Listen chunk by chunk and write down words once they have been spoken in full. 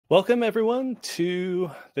Welcome, everyone,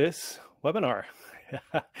 to this webinar.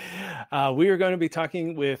 We are going to be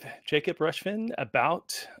talking with Jacob Rushfinn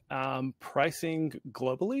about pricing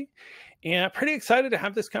globally. And I'm pretty excited to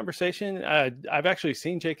have this conversation. I've actually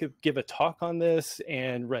seen Jacob give a talk on this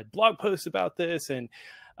and read blog posts about this. And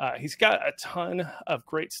he's got a ton of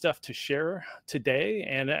great stuff to share today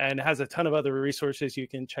and has a ton of other resources you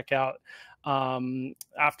can check out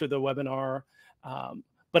after the webinar.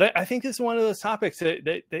 But I think this is one of those topics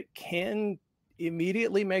that can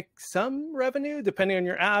immediately make some revenue, depending on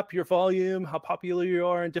your app, your volume, how popular you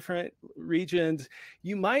are in different regions.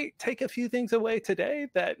 You might take a few things away today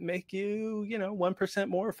that make you, 1%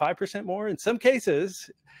 more, 5% more, in some cases,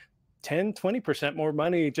 10, 20% more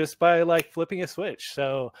money just by like flipping a switch.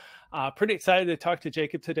 So pretty excited to talk to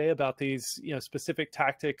Jacob today about these, specific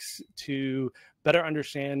tactics to better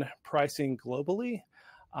understand pricing globally.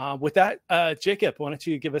 With that, Jacob, why don't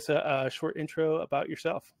you give us a short intro about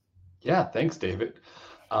yourself? Yeah, thanks, David.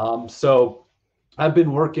 So I've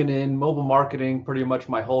been working in mobile marketing pretty much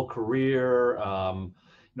my whole career,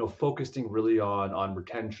 focusing really on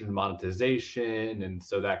retention, monetization. And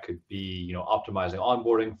so that could be, optimizing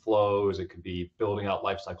onboarding flows. It could be building out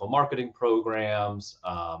lifecycle marketing programs.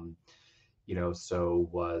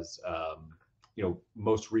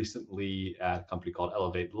 Most recently at a company called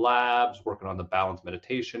Elevate Labs, working on the Balance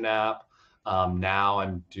Meditation app. Now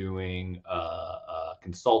I'm doing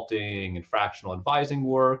consulting and fractional advising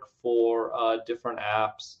work for different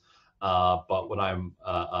apps. But what I'm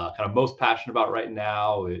kind of most passionate about right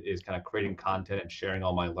now is kind of creating content and sharing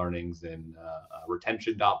all my learnings in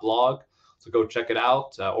retention.blog. So go check it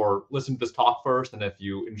out or listen to this talk first. And if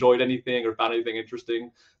you enjoyed anything or found anything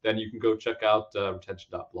interesting, then you can go check out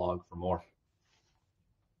retention.blog for more.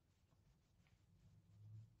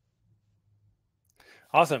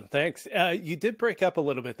 Awesome. Thanks. You did break up a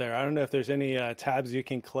little bit there. I don't know if there's any tabs you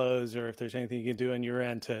can close or if there's anything you can do on your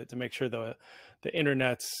end to make sure the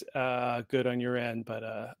internet's good on your end, but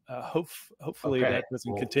hopefully Okay, that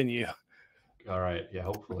doesn't continue. All right. Yeah,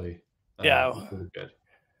 hopefully. Yeah. Good.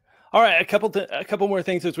 All right, a couple more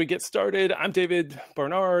things as we get started. I'm David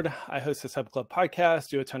Barnard. I host a Sub Club podcast,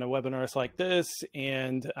 do a ton of webinars like this,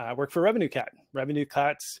 and I work for RevenueCat.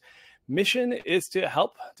 RevenueCat's mission is to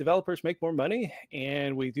help developers make more money,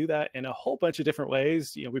 and we do that in a whole bunch of different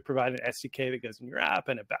ways. We provide an SDK that goes in your app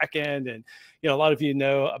and a backend, and a lot of you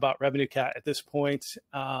know about RevenueCat at this point.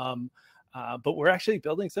 But we're actually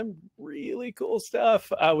building some really cool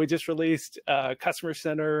stuff. We just released Customer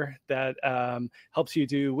Center that helps you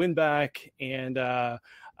do win back. And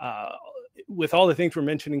with all the things we're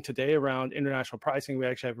mentioning today around international pricing, we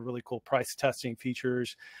actually have a really cool price testing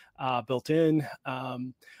features built in.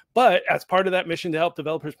 But as part of that mission to help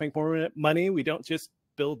developers make more money, we don't just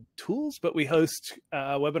build tools, but we host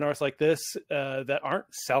webinars like this that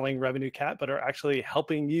aren't selling RevenueCat, but are actually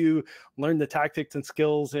helping you learn the tactics and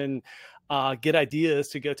skills and get ideas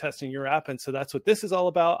to go testing your app. And so that's what this is all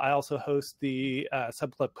about. I also host the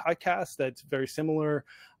Sub Club podcast that's very similar,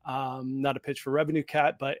 not a pitch for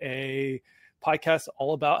RevenueCat, but a podcast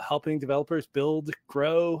all about helping developers build,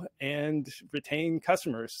 grow, and retain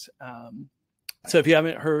customers. So if you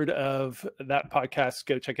haven't heard of that podcast,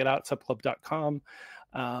 go check it out, subclub.com.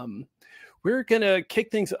 We're going to kick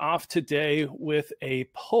things off today with a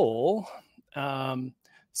poll.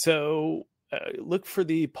 Look for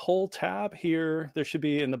the poll tab here. There should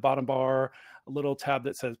be in the bottom bar a little tab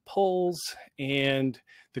that says polls. And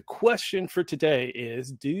the question for today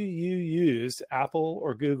is, do you use Apple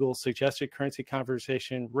or Google suggested currency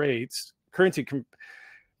conversion rates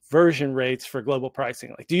for global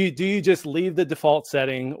pricing? Like, do you just leave the default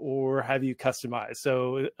setting or have you customized?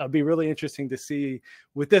 So it'll be really interesting to see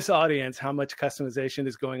with this audience how much customization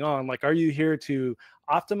is going on. Like, are you here to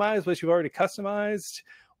optimize what you've already customized,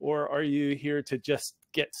 or are you here to just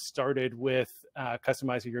get started with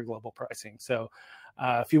customizing your global pricing? So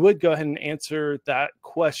if you would go ahead and answer that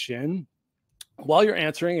question. While you're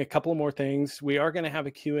answering, a couple more things. We are going to have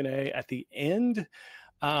a Q&A at the end.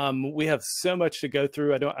 We have so much to go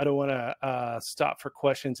through. I don't want to stop for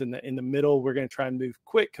questions in the middle. We're going to try and move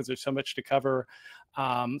quick because there's so much to cover.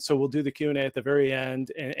 So we'll do the Q&A at the very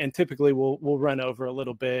end, and typically we'll run over a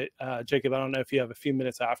little bit. Jacob, I don't know if you have a few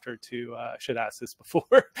minutes after to should ask this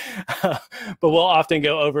before, but we'll often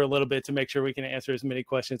go over a little bit to make sure we can answer as many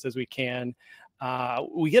questions as we can.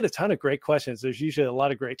 We get a ton of great questions. There's usually a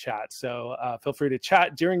lot of great chats, so feel free to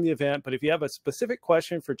chat during the event. But if you have a specific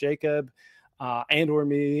question for Jacob and or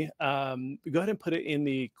me, go ahead and put it in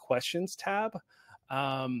the questions tab.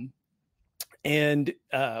 and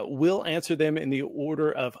we'll answer them in the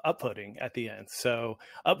order of upvoting at the end. So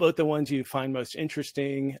upvote the ones you find most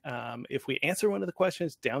interesting. If we answer one of the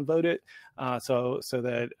questions, downvote it, so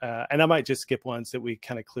that, and I might just skip ones that we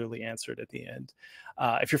kind of clearly answered at the end.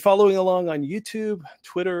 If you're following along on YouTube,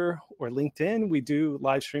 Twitter, or LinkedIn, we do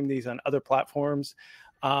live stream these on other platforms.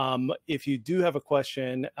 If you do have a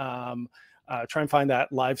question, try and find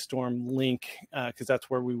that Livestorm link, because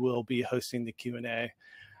that's where we will be hosting the Q&A.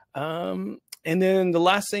 And then the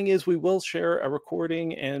last thing is we will share a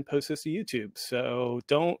recording and post this to YouTube. So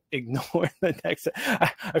don't ignore the next.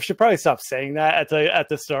 I should probably stop saying that at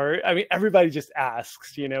the start. I mean, everybody just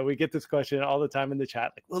asks, you know, we get this question all the time in the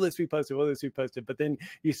chat, like, will this be posted? Will this be posted? But then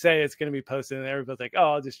you say it's going to be posted and everybody's like,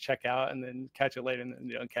 oh, I'll just check out and then catch it later, and then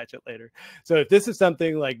you don't catch it later. So if this is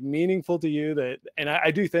something like meaningful to you, that, and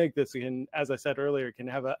I do think this can, as I said earlier, can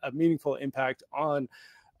have a meaningful impact on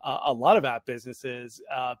a lot of app businesses,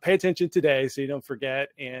 pay attention today so you don't forget,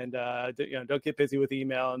 and you know, don't get busy with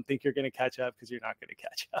email and think you're going to catch up, because you're not going to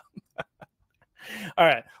catch up. All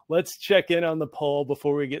right, let's check in on the poll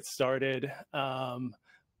before we get started. I'm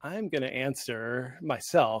going to answer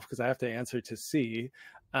myself because I have to answer to C.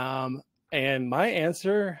 And my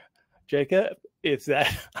answer, Jacob, is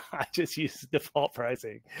that I just use default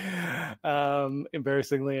pricing,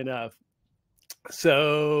 embarrassingly enough.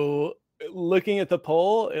 So looking at the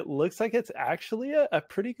poll, it looks like it's actually a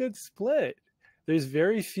pretty good split. There's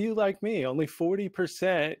very few like me. Only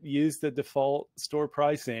 40% use the default store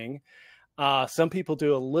pricing. Some people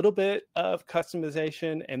do a little bit of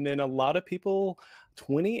customization, and then a lot of people,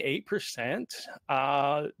 28%,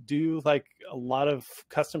 do like a lot of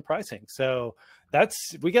custom pricing. So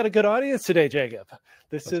we got a good audience today, Jacob.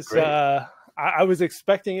 That's great. I was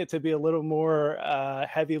expecting it to be a little more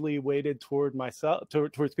heavily weighted toward myself,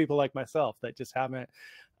 towards people like myself that just haven't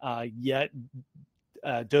yet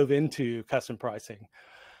dove into custom pricing.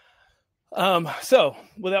 So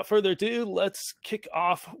without further ado, let's kick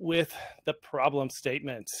off with the problem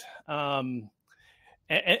statement. And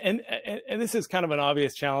this is kind of an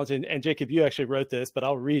obvious challenge. And Jacob, you actually wrote this, but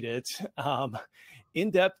I'll read it.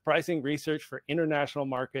 In-depth pricing research for international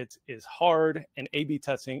markets is hard, and A/B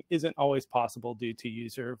testing isn't always possible due to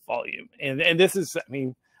user volume. And this is, I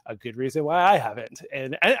mean, a good reason why I haven't.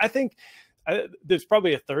 And I think there's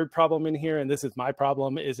probably a third problem in here, and this is my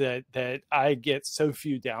problem, is that I get so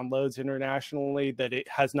few downloads internationally that it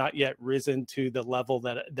has not yet risen to the level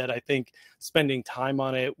that I think spending time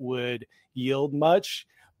on it would yield much.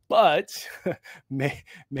 But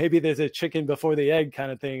maybe there's a chicken before the egg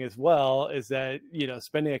kind of thing as well, is that, you know,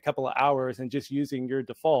 spending a couple of hours and just using your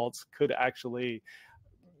defaults could actually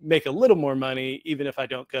make a little more money, even if I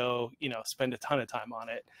don't go, you know, spend a ton of time on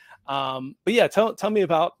it. But yeah, tell me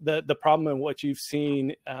about the problem and what you've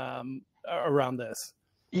seen around this.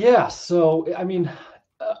 Yeah, so I mean,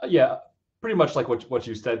 yeah, pretty much like what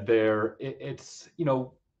you said there. It's, you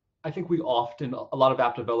know, I think a lot of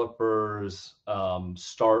app developers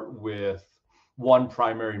start with one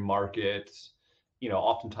primary market. You know,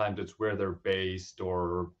 oftentimes it's where they're based,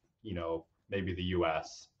 or, you know, maybe the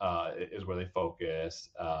US is where they focus.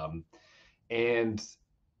 And,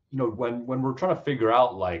 you know, when we're trying to figure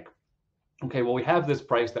out, like, okay, well, we have this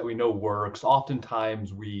price that we know works.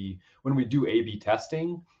 Oftentimes when we do A/B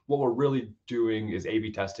testing, what we're really doing is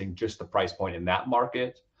A/B testing just the price point in that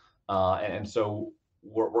market. And so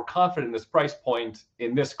we're confident in this price point,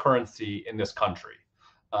 in this currency, in this country.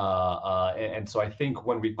 And so I think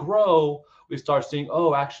when we grow, we start seeing,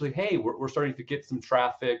 oh, actually, hey, we're starting to get some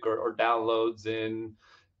traffic or downloads in,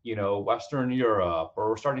 you know, Western Europe, or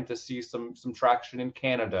we're starting to see some traction in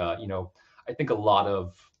Canada. You know, I think a lot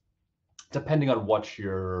of, depending on what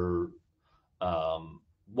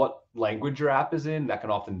language your app is in, that can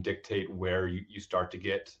often dictate where you start to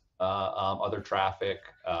get other traffic.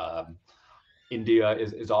 India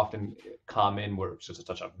is often common, where it's just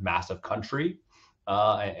such a massive country,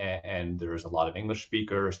 and there's a lot of English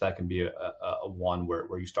speakers. That can be a one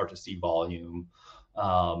where you start to see volume,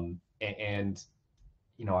 and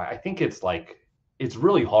you know, I think it's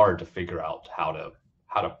really hard to figure out how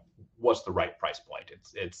to what's the right price point.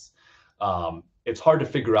 It's hard to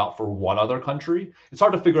figure out for one other country. It's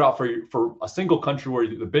hard to figure out for a single country where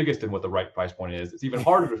you're the biggest and what the right price point is. It's even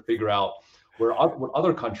harder to figure out what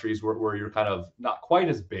other countries where you're kind of not quite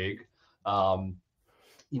as big.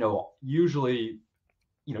 You know, usually,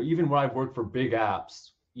 you know, even when I've worked for big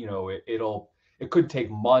apps, you know, it could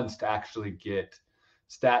take months to actually get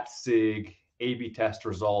stat sig A/B test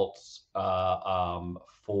results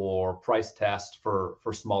for price test for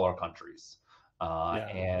smaller countries. Yeah.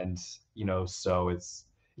 And, you know, so it's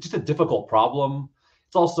just a difficult problem.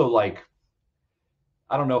 It's also like,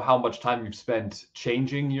 I don't know how much time you've spent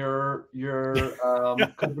changing your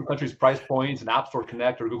country's price points in App Store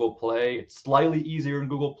Connect or Google Play. It's slightly easier in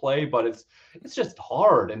Google Play, but it's just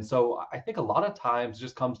hard. And so I think a lot of times it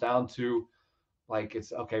just comes down to like,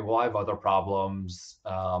 it's okay, well, I have other problems.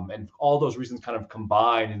 And all those reasons kind of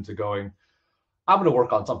combine into going, I'm going to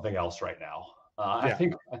work on something else right now. I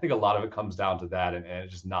think a lot of it comes down to that, and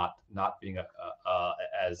it's just not being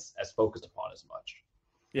as focused upon as much.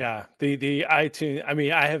 Yeah, the iTunes. I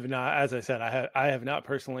mean, I have not, as I said, I have not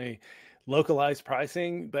personally localized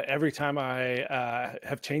pricing, but every time I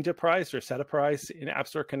have changed a price or set a price in App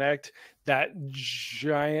Store Connect, that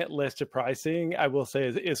giant list of pricing, I will say,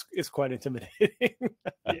 is quite intimidating.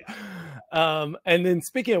 And then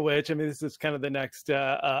speaking of which, I mean, this is kind of the next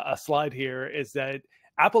a slide here, is that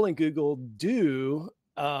Apple and Google do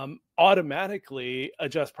automatically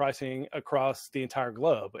adjust pricing across the entire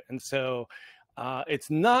globe, and so. It's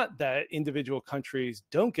not that individual countries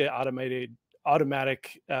don't get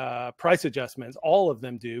automatic price adjustments. All of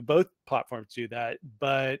them do. Both platforms do that.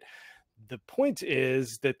 But the point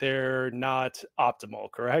is that they're not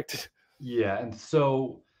optimal, correct? Yeah. And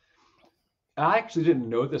so I actually didn't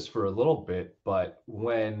know this for a little bit, but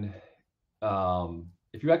when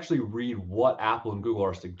if you actually read what Apple and Google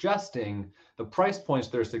are suggesting, the price points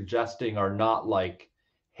they're suggesting are not like,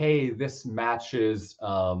 hey, this matches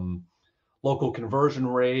local conversion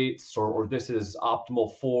rates, or this is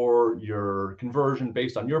optimal for your conversion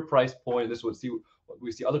based on your price point. This is what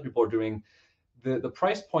we see other people are doing. The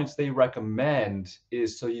price points they recommend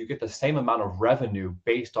is so you get the same amount of revenue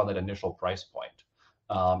based on that initial price point.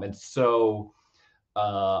 And so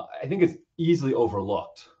I think it's easily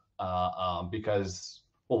overlooked because,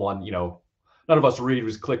 well, one, none of us read, we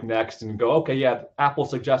just click next and go, okay, yeah, Apple's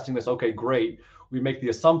suggesting this. Okay, great. We make the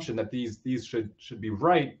assumption that these should be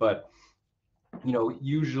right, but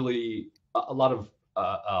usually a lot of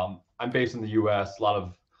I'm based in the U.S. A lot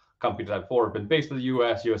of companies I've for have been based in the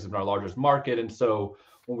U.S. U.S. is our largest market, and so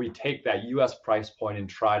when we take that U.S. price point and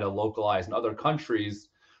try to localize in other countries,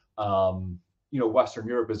 Western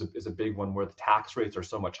Europe is a big one where the tax rates are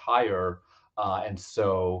so much higher, and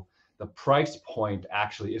so the price point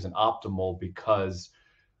actually isn't optimal because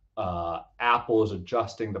Apple is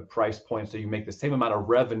adjusting the price point so you make the same amount of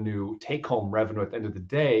revenue, take-home revenue at the end of the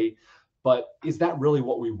day. But is that really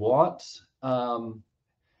what we want?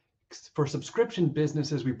 For subscription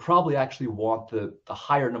businesses, we probably actually want the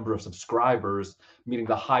higher number of subscribers, meaning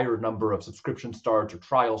the higher number of subscription starts or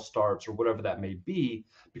trial starts or whatever that may be,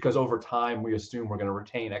 because over time we assume we're going to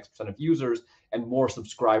retain X% of users, and more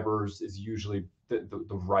subscribers is usually the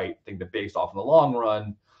right thing to base off in the long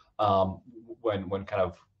run when kind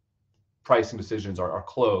of pricing decisions are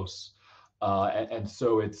close. And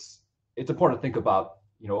so it's important to think about,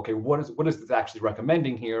 okay, what is this actually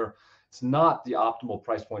recommending here? It's not the optimal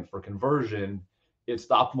price point for conversion. It's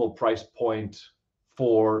the optimal price point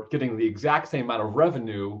for getting the exact same amount of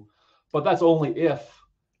revenue, but that's only if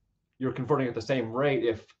you're converting at the same rate.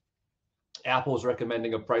 If Apple is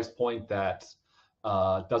recommending a price point that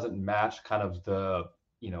doesn't match kind of the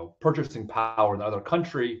purchasing power in the other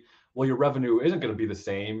country, well, your revenue isn't going to be the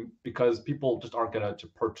same because people just aren't going to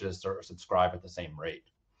purchase or subscribe at the same rate.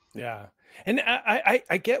 Yeah. And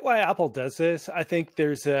I get why Apple does this. I think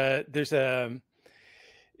this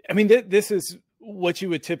is what you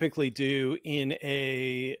would typically do in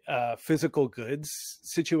a physical goods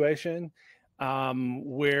situation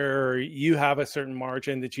where you have a certain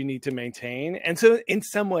margin that you need to maintain. And so in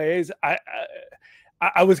some ways,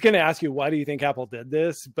 I was going to ask you, why do you think Apple did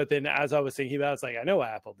this? But then as I was thinking about it, it's like, I know why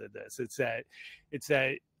Apple did this. It's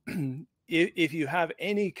that if you have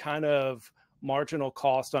any kind of marginal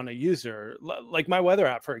cost on a user, like my weather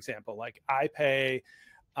app, for example, like I pay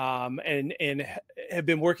and have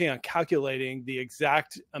been working on calculating the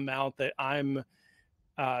exact amount that I'm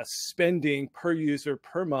spending per user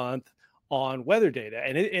per month on weather data.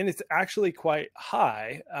 And it's actually quite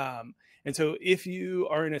high. And so if you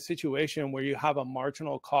are in a situation where you have a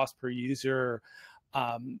marginal cost per user,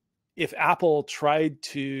 if Apple tried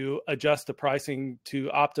to adjust the pricing to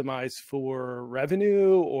optimize for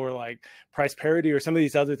revenue or like price parity or some of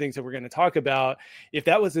these other things that we're going to talk about, if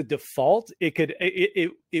that was a default, it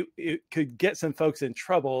could get some folks in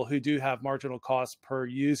trouble who do have marginal costs per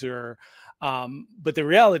user. But the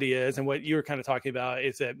reality is, and what you were kind of talking about,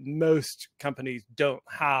 is that most companies don't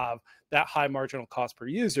have that high marginal cost per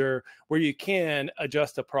user where you can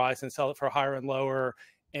adjust the price and sell it for higher and lower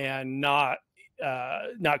and not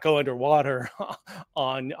go underwater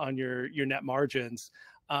on your net margins.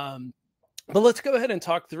 But let's go ahead and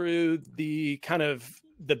talk through the kind of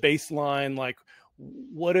the baseline, like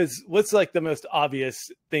what's like the most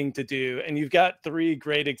obvious thing to do? And you've got three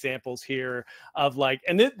great examples here of like,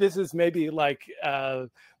 and this is maybe like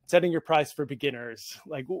setting your price for beginners.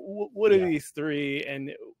 Like, what are these three,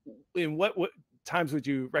 and in what times would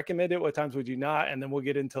you recommend it? What times would you not? And then we'll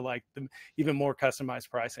get into like the even more customized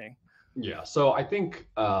pricing. Yeah. So I think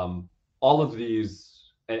all of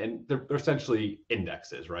these, and they're essentially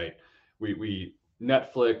indexes, right? We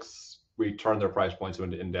Netflix, we turn their price points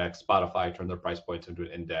into an index. Spotify turn their price points into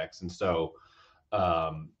an index. And so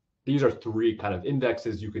these are three kind of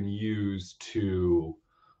indexes you can use to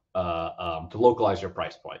localize your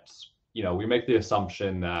price points. You know, we make the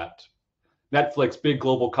assumption that Netflix, big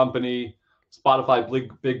global company,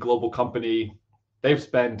 Spotify, big global company, they've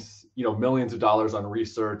spent, you know, millions of dollars on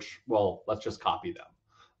research. Well, let's just copy them.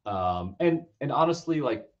 And honestly,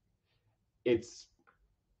 like, it's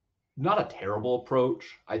not a terrible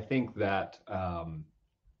approach. I think that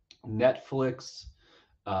Netflix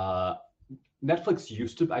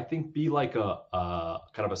used to, I think, be like a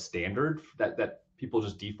kind of a standard that people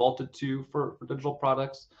just defaulted to for digital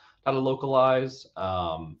products, how to localize.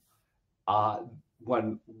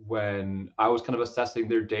 When I was kind of assessing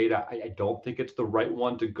their data, I don't think it's the right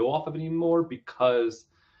one to go off of anymore, because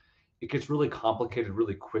it gets really complicated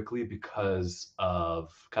really quickly because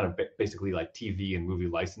of kind of basically like TV and movie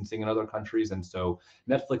licensing in other countries. And so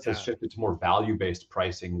Netflix has shifted to more value-based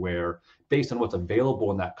pricing, where based on what's available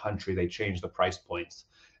in that country, they change the price points.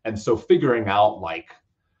 And so figuring out like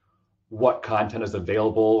what content is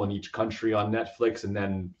available in each country on Netflix and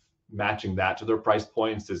then matching that to their price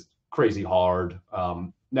points is crazy hard.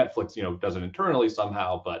 Netflix, you know, does it internally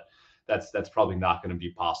somehow, but that's probably not going to be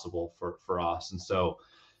possible for us. And so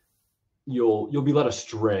you'll be led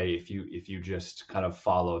astray if you just kind of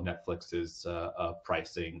follow Netflix's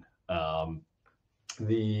pricing.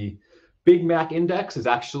 The Big Mac Index is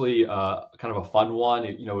actually kind of a fun one.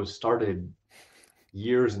 It was started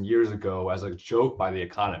years and years ago as a joke by The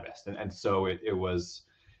Economist, and so it was,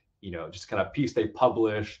 you know, just kind of piece they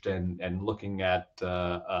published and looking at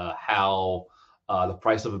how the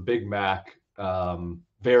price of a Big Mac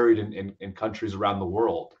varied in countries around the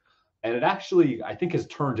world. And it actually, I think, has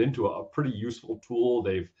turned into a pretty useful tool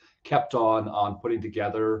they've kept on putting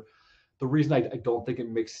together. The reason I don't think it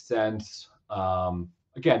makes sense,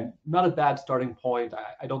 again, not a bad starting point.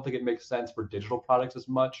 I don't think it makes sense for digital products as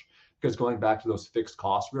much, because going back to those fixed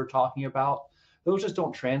costs we were talking about, those just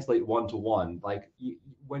don't translate one-to-one. Like the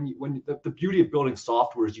beauty of building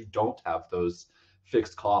software is you don't have those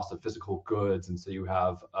fixed costs of physical goods. And so you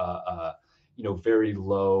have, very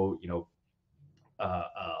low,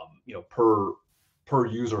 per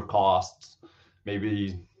user costs.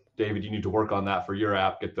 Maybe David, you need to work on that for your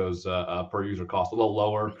app, get those per user costs a little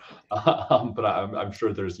lower. But I'm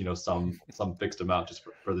sure there's, some fixed amount just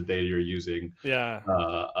for the data you're using. Yeah.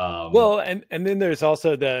 Well, and then there's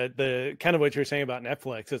also the kind of what you're saying about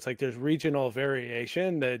Netflix. It's like there's regional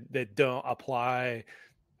variation that don't apply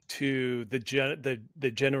to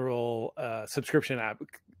the general subscription app.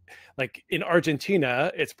 Like in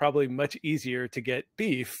Argentina, it's probably much easier to get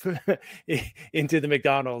beef into the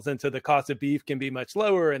McDonald's. And so the cost of beef can be much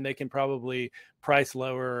lower, and they can probably price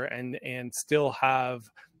lower and still have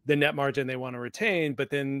the net margin they want to retain. But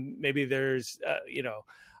then maybe there's,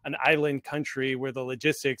 an island country where the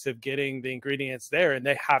logistics of getting the ingredients there, and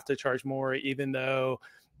they have to charge more, even though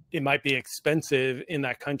it might be expensive in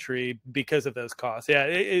that country because of those costs. Yeah.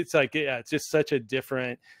 It's just such a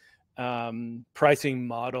different pricing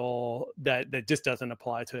model that just doesn't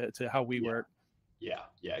apply to how we work. Yeah,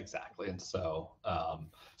 exactly. And so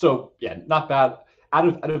not bad.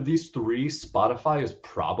 Out of these three, Spotify is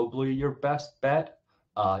probably your best bet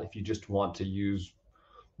if you just want to use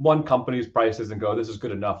one company's prices and go, this is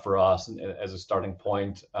good enough for us as a starting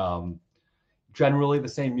point. Generally, the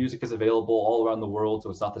same music is available all around the world, so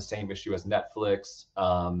it's not the same issue as Netflix.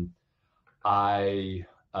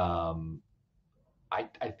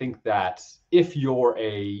 I think that if you're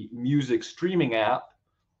a music streaming app,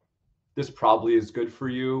 this probably is good for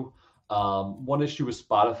you. One issue with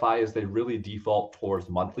Spotify is they really default towards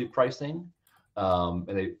monthly pricing. And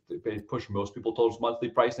they push most people towards monthly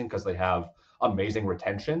pricing because they have amazing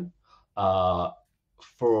retention.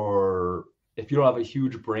 For if you don't have a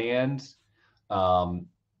huge brand,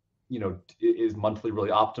 is monthly really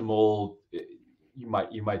optimal? You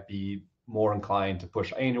might be more inclined to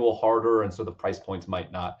push annual harder, and so the price points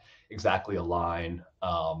might not exactly align.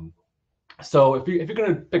 So if you're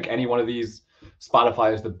going to pick any one of these,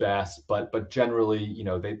 Spotify is the best, but generally,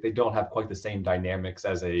 they don't have quite the same dynamics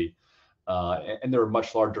as and they're a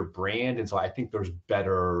much larger brand, and so I think there's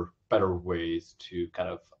better ways to kind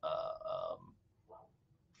of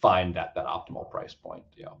find that optimal price point.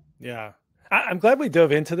 Yeah. I'm glad we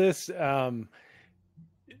dove into this.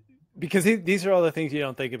 Because these are all the things you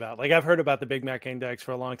don't think about. Like I've heard about the Big Mac Index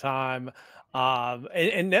for a long time,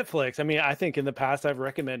 and Netflix. I mean, I think in the past I've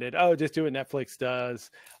recommended, just do what Netflix does.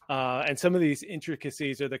 And some of these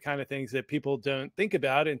intricacies are the kind of things that people don't think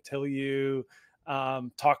about until you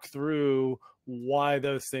talk through why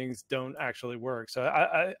those things don't actually work. So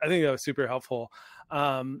I think that was super helpful.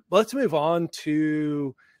 Let's move on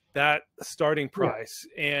to that starting price.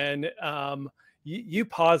 Yeah. And you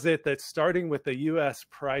posit that starting with the U.S.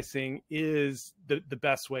 pricing is the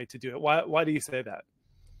best way to do it. Why do you say that?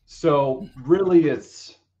 So really,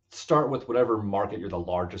 it's start with whatever market you're the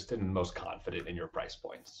largest in and most confident in your price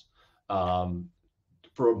points.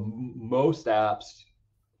 For most apps,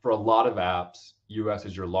 for a lot of apps, U.S.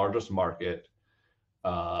 is your largest market.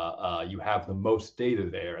 You have the most data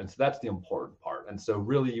there, and so that's the important part. And so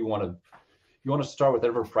really, you want to start with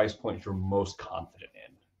whatever price point you're most confident in.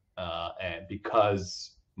 And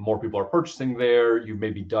because more people are purchasing there, you've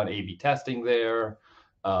maybe done A/B testing there.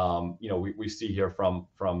 We see here from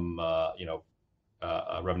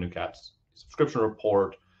RevenueCat's subscription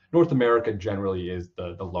report, North America generally is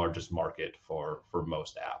the largest market for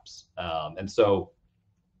most apps. And so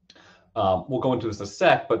we'll go into this in a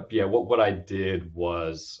sec, but yeah, what I did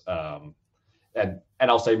was, and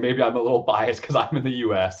I'll say maybe I'm a little biased because I'm in the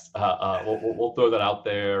U.S. We'll throw that out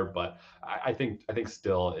there, but I think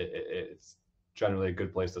still it's generally a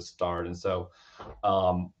good place to start. And so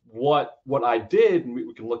what I did, and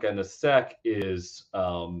we can look at in a sec, is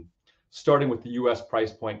starting with the U.S.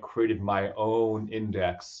 price point, created my own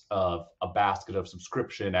index of a basket of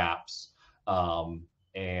subscription apps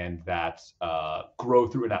and that grow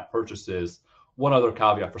through in-app purchases. One other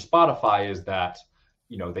caveat for Spotify is that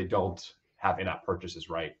they don't have in-app purchases,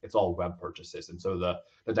 right? It's all web purchases. And so the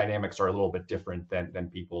dynamics are a little bit different than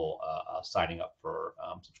people signing up for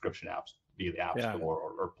subscription apps via the App Store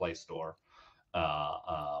or Play Store.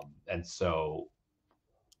 And so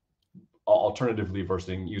alternatively,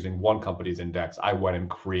 versus using one company's index, I went and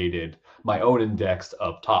created my own index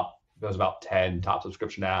of there's about 10 top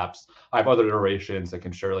subscription apps. I have other iterations that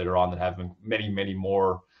can share later on that have many, many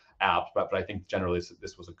more apps, but I think generally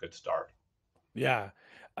this was a good start. Yeah.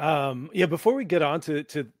 Before we get on to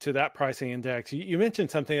that pricing index, you mentioned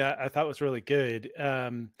something I thought was really good.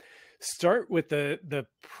 Start with the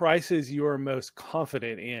prices you're most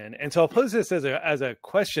confident in. And so I'll pose this as a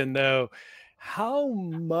question though. How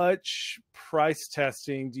much price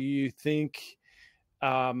testing do you think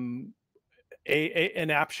an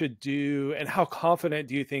app should do, and how confident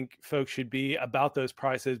do you think folks should be about those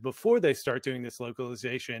prices before they start doing this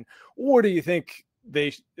localization? Or do you think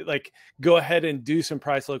they go ahead and do some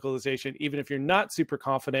price localization, even if you're not super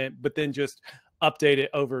confident, but then just update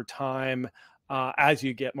it over time as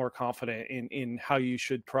you get more confident in how you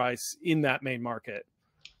should price in that main market?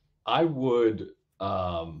 I would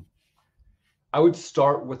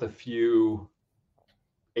start with a few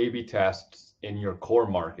A/B tests in your core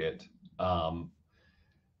market.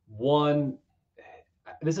 One,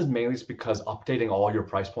 this is mainly just because updating all your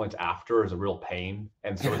price points after is a real pain.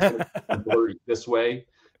 And so it's blurry this way,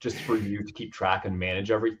 just for you to keep track and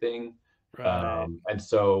manage everything. Right.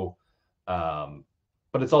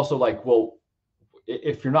 But it's also like, well,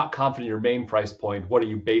 if you're not confident in your main price point, what are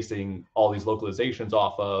you basing all these localizations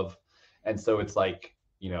off of? And so it's like,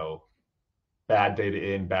 bad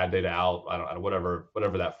data in, bad data out. I don't know, whatever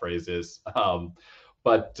that phrase is. And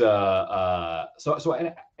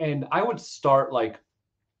I would start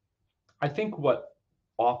I think what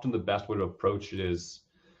often the best way to approach it is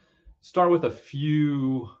start with a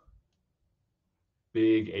few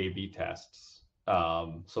big A/B tests.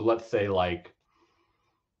 So let's say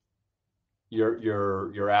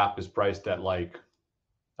your app is priced at I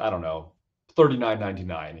don't know,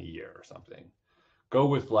 $39.99 a year or something. Go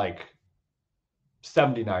with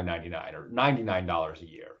 $79.99 or $99 a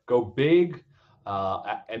year. Go big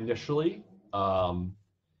initially.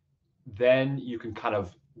 Then you can kind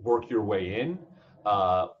of work your way in.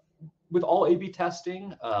 With all A/B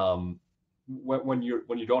testing, when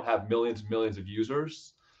you don't have millions and millions of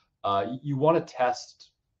users, you want to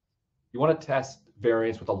test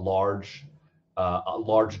variance with a large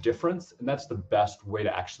difference, and that's the best way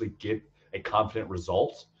to actually get a confident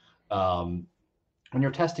result. When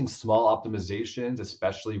you're testing small optimizations,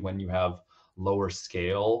 especially when you have lower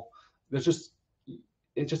scale, it's just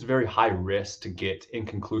very high risk to get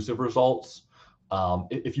inconclusive results.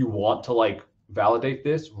 If you want to validate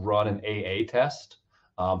this, run an AA test.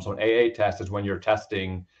 So an AA test is when you're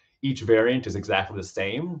testing each variant is exactly the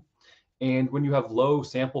same, And when you have low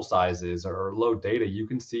sample sizes or low data, you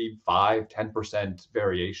can see 5-10%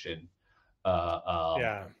 variation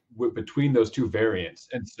Yeah. between those two variants.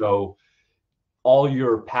 And so all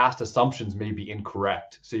your past assumptions may be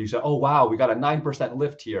incorrect. So you say, oh, wow, we got a 9%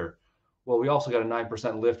 lift here. Well, we also got a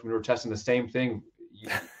 9% lift when we were testing the same thing,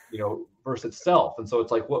 versus itself. And so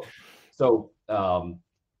it's like, what? So,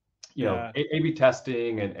 A/B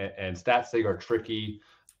testing and stat sig are tricky.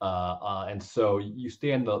 And so you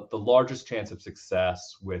stand the largest chance of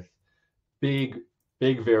success with big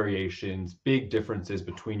variations, big differences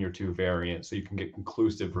between your two variants, so you can get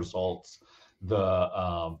conclusive results.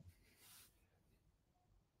 Having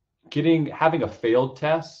a failed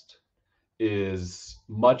test is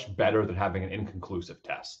much better than having an inconclusive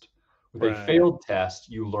test. With a failed test,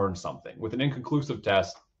 you learn something. With an inconclusive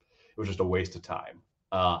test, it was just a waste of time.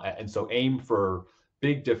 And so aim for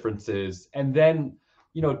big differences, and then,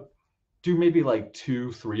 do maybe like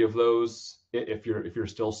 2-3 of those. If you're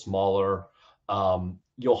still smaller,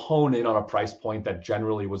 you'll hone in on a price point that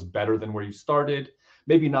generally was better than where you started.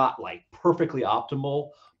 Maybe not like perfectly optimal,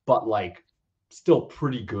 but like still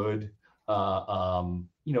pretty good.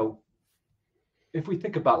 If we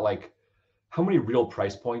think about like how many real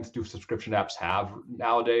price points do subscription apps have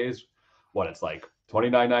nowadays? What, it's like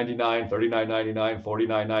 $29.99, $39.99,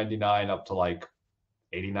 $49.99, up to like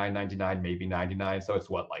 $89.99, maybe $99. So it's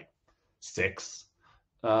what, like 6.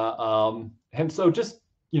 And so just,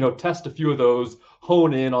 test a few of those,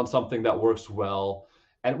 hone in on something that works well.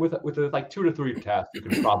 And with like 2 to 3 tests, you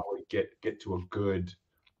can probably get to a good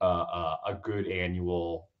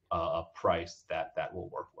annual price that will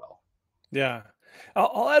work well. Yeah.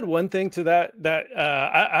 I'll add one thing to that.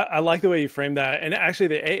 I like the way you framed that. And actually,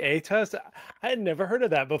 the AA test, I had never heard of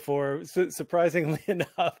that before. Surprisingly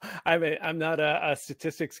enough, I'm not a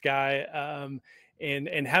statistics guy,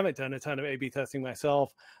 and haven't done a ton of A/B testing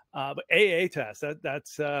myself. But AA test,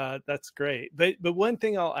 that's great. But one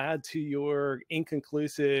thing I'll add to your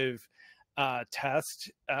inconclusive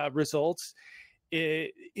test results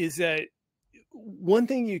is that one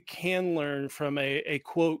thing you can learn from a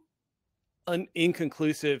quote an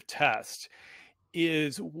inconclusive test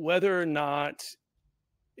is whether or not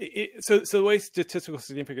so the way statistical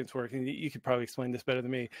significance works, and you could probably explain this better than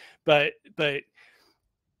me, but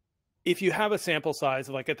if you have a sample size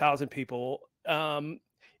of like 1,000 people,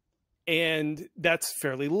 and that's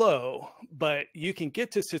fairly low, but you can get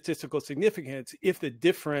to statistical significance if the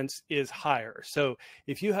difference is higher. So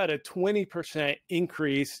if you had a 20%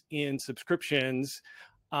 increase in subscriptions,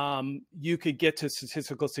 you could get to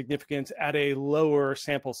statistical significance at a lower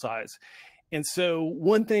sample size. And so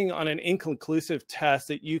one thing on an inconclusive test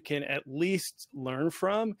that you can at least learn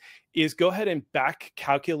from is go ahead and back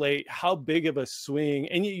calculate how big of a swing,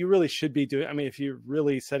 and you really should be doing, I mean, if you're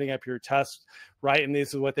really setting up your test right, and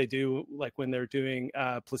this is what they do, like when they're doing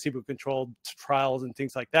placebo-controlled trials and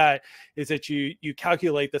things like that, is that you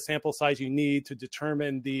calculate the sample size you need to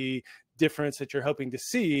determine the difference that you're hoping to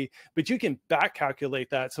see, but you can back calculate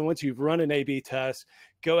that. So once you've run an A/B test,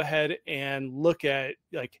 go ahead and look at,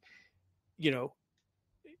 like,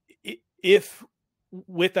 if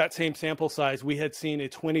with that same sample size, we had seen a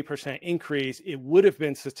 20% increase, it would have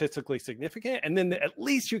been statistically significant. And then at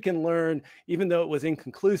least you can learn, even though it was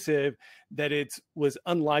inconclusive, that it was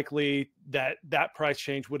unlikely that that price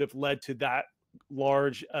change would have led to that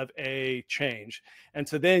large of a change. And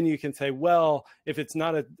so then you can say, well, if it's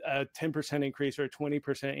not a 10% increase or a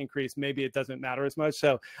 20% increase, maybe it doesn't matter as much.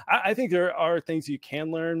 So I think there are things you can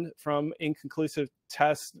learn from inconclusive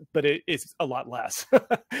tests, but it's a lot less.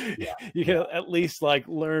 You can at least like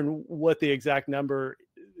learn what the exact number,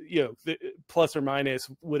 the plus or minus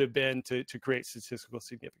would have been to create statistical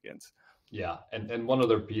significance. Yeah. And one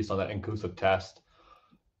other piece on that inclusive test,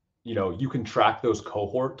 you can track those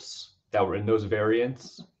cohorts that were in those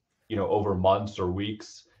variants, over months or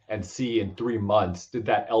weeks, and see in 3 months, did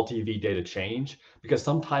that LTV data change? Because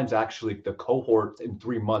sometimes actually the cohort in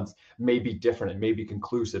 3 months may be different. It may be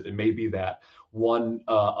conclusive. It may be that one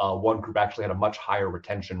group actually had a much higher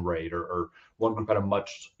retention rate, or one group had a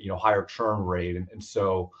much higher churn rate. And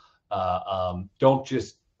so don't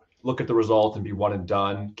just look at the results and be one and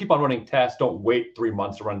done. Keep on running tests. Don't wait 3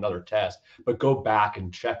 months to run another test, but go back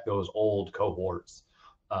and check those old cohorts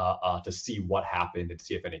to see what happened and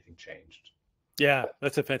see if anything changed. Yeah,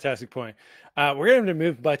 that's a fantastic point. We're going to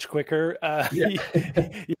move much quicker.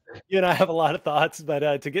 you and I have a lot of thoughts,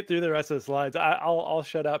 but to get through the rest of the slides, I'll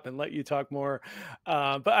shut up and let you talk more.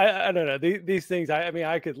 But I don't know these things. I mean,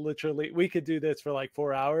 I could literally we could do this for like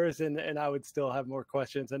 4 hours, and I would still have more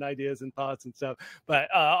questions and ideas and thoughts and stuff. But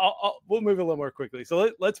we'll move a little more quickly. So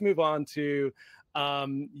let's move on to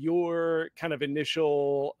your kind of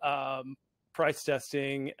initial price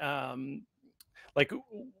testing, like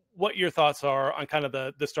what your thoughts are on kind of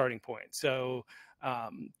the starting point. So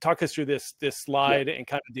talk us through this slide and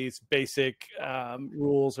kind of these basic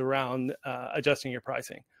rules around adjusting your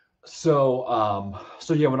pricing. So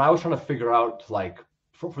yeah, when I was trying to figure out like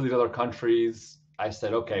for these other countries, I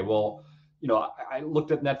said, okay, well, I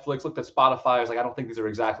looked at Netflix, looked at Spotify. I was like, I don't think these are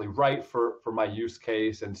exactly right for my use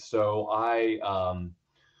case, and so I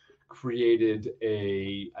created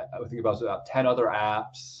I think about 10 other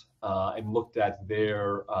apps and looked at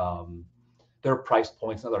their price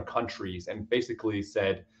points in other countries, and basically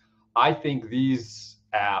said, I think these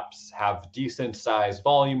apps have decent sized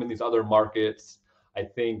volume in these other markets. I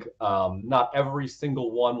think not every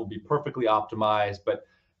single one will be perfectly optimized, but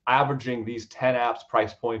averaging these 10 apps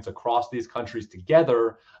price points across these countries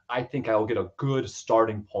together, I think I will get a good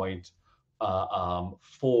starting point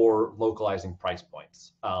for localizing price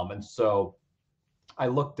points. And so I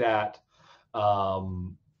looked at,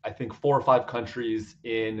 I think 4 or 5 countries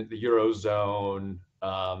in the Eurozone.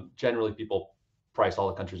 Generally, people price all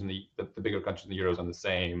the countries in the bigger countries in the Eurozone the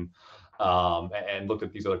same, and looked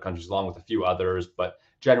at these other countries along with a few others. But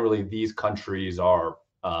generally, these countries are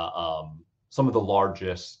some of the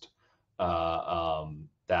largest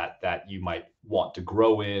that you might want to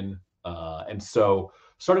grow in. And so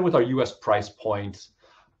starting with our US price point,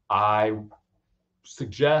 I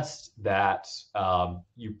suggest that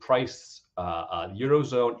you price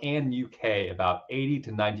Eurozone and UK about 80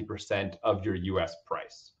 to 90% of your US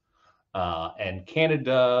price. And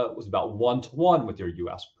Canada was about 1-to-1 with your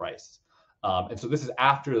US price. And so this is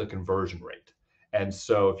after the conversion rate. And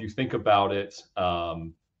so if you think about it,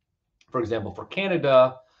 for example, for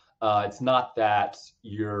Canada, it's not that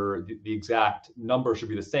the exact number should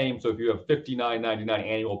be the same. So if you have $59.99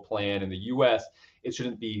 annual plan in the US, it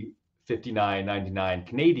shouldn't be $59.99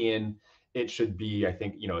 Canadian. It should be, I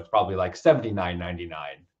think, it's probably like $79.99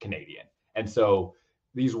 Canadian. And so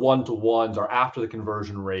these 1-to-1s are after the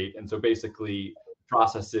conversion rate. And so basically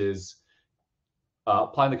processes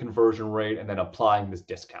applying the conversion rate and then applying this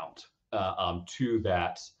discount to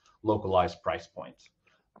that localized price point.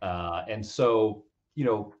 And so,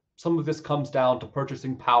 some of this comes down to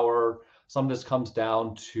purchasing power. Some of this comes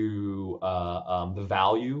down to the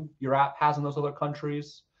value your app has in those other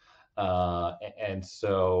countries. And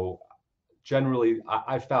so generally,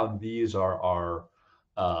 I found these are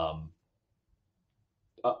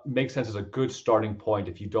make sense as a good starting point.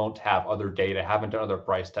 If you don't have other data, haven't done other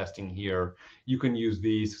price testing here, you can use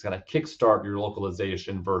these to kind of kickstart your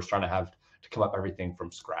localization versus trying to have to come up everything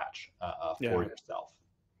from scratch for yourself.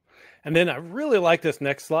 And then I really like this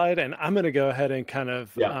next slide, and I'm going to go ahead and kind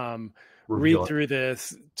of read through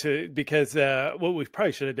this because what we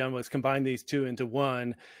probably should have done was combine these two into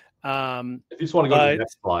one. If you just want to go to the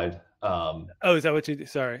next slide. Oh, is that what you do?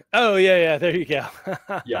 Sorry. Oh, yeah. There you go.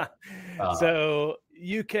 Yeah. So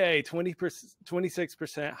UK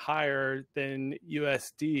 26% higher than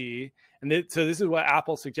USD, and so this is what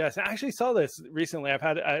Apple suggests. I actually saw this recently. I've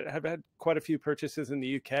had quite a few purchases in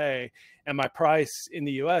the UK, and my price in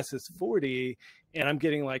the US is 40, and I'm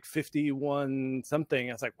getting like 51 something.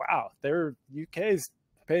 I was like, wow, their UK's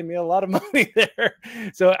paying me a lot of money there.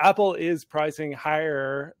 So Apple is pricing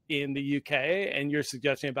higher in the UK, and you're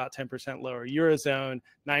suggesting about 10% lower. Eurozone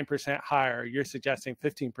 9% higher. You're suggesting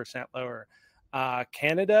 15% lower.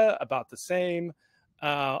 Canada about the same.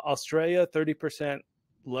 Australia 30%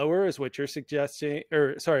 lower is what you're suggesting,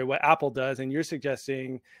 or sorry, what Apple does, and you're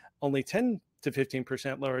suggesting only 10 to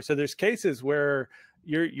 15% lower. So there's cases where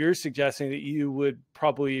you're suggesting that you would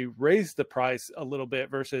probably raise the price a little bit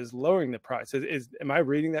versus lowering the price. Am I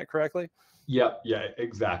reading that correctly? Yeah,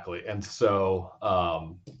 exactly. And so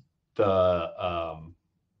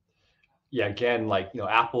again, like,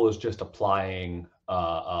 Apple is just applying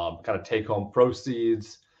kind of take home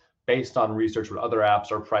proceeds based on research what other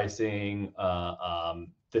apps are pricing.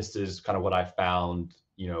 This is kind of what I found,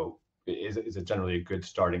 is generally a good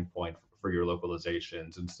starting point for your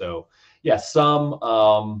localizations. And so,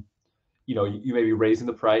 some, you may be raising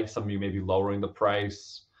the price, some of you may be lowering the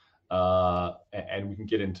price. And we can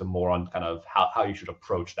get into more on kind of how you should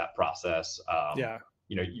approach that process.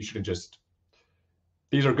 You shouldn't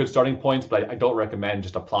these are good starting points, but I don't recommend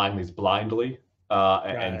just applying these blindly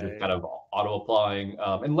and just kind of auto applying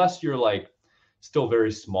unless you're like still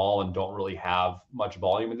very small and don't really have much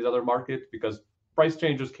volume in these other markets, because price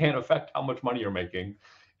changes can affect how much money you're making.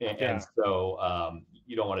 And, Yeah. and so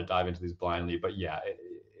you don't want to dive into these blindly, but yeah,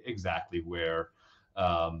 exactly where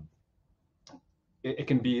it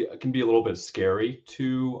can be a little bit scary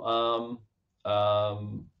to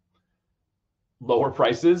lower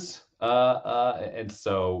prices, and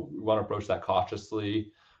so we want to approach that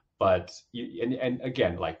cautiously. But and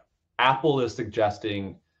again, like Apple is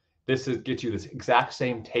suggesting, gets you this exact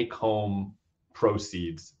same take home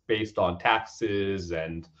proceeds based on taxes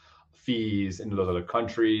and fees in those other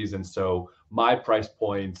countries, and so my price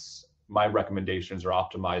points, my recommendations are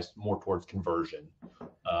optimized more towards conversion,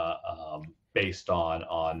 based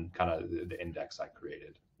on kind of the index I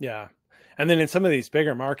created. Yeah. And then in some of these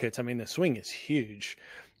bigger markets, I mean, the swing is huge.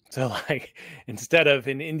 So like instead of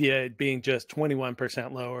in India it being just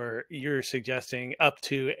 21% lower, you're suggesting up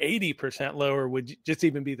to 80% lower would just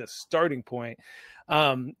even be the starting point.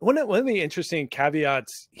 One of the interesting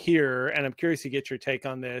caveats here, and I'm curious to get your take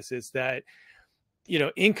on this, is that, you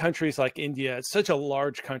know, in countries like India, it's such a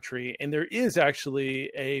large country, and there is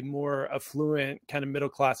actually a more affluent kind of middle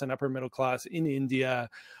class and upper middle class in India.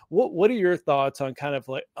 What are your thoughts on kind of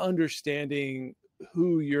like understanding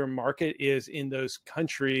who your market is in those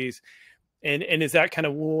countries? And is that kind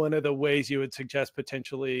of one of the ways you would suggest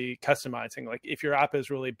potentially customizing? Like if your app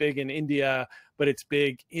is really big in India, but it's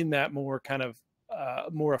big in that more kind of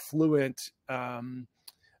more affluent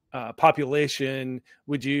population,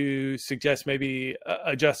 would you suggest maybe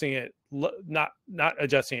adjusting it, not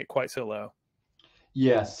adjusting it quite so low?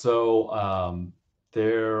 Yeah, so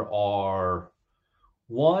there are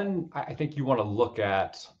I think you want to look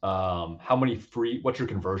at how many what your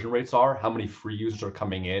conversion rates are, how many free users are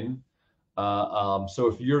coming in.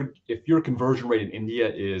 So if your conversion rate in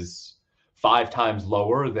India is 5 times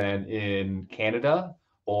lower than in Canada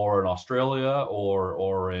or in Australia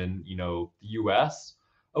or in, you know, the US,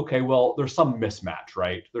 okay, well, there's some mismatch,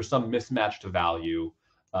 right? There's some mismatch to value,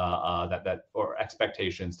 that or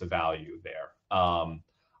expectations to value there.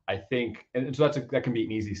 I think, and so that can be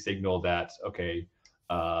an easy signal that, okay,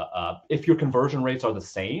 if your conversion rates are the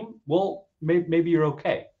same, well, maybe you're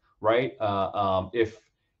okay, right? If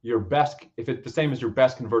it's the same as your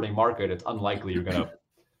best converting market, it's unlikely you're going to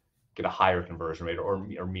get a higher conversion rate or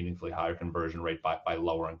meaningfully higher conversion rate by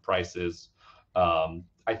lowering prices.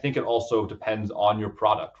 I think it also depends on your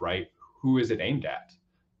product, right? Who is it aimed at?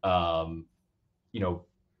 You know,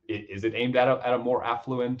 is it aimed at a more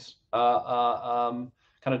affluent kind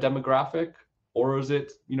of demographic, or is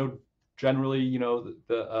it, you know, generally, you know,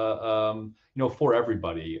 you know, for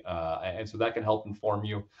everybody, and so that can help inform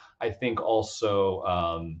you. I think also,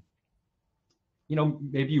 you know,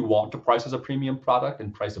 maybe you want to price as a premium product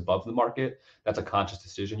and price above the market. That's a conscious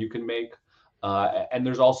decision you can make. And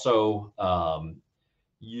there's also,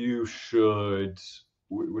 you should,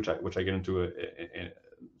 which I get into in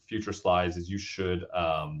future slides, is you should,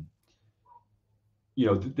 you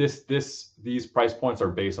know, these price points are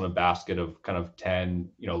based on a basket of kind of 10,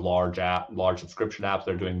 you know, large subscription apps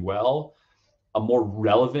that are doing well. A more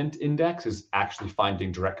relevant index is actually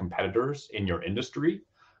finding direct competitors in your industry,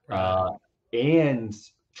 and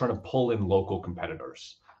trying to pull in local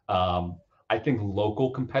competitors. I think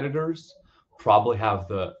local competitors probably have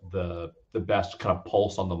the best kind of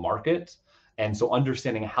pulse on the market, and so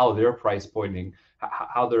understanding how they're price pointing,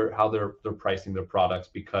 how they're pricing their products,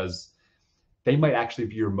 because they might actually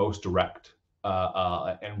be your most direct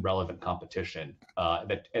and relevant competition,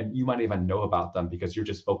 and you might even know about them because you're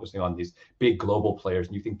just focusing on these big global players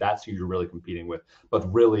and you think that's who you're really competing with.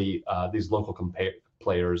 But really, these local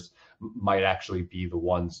players might actually be the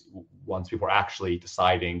ones people are actually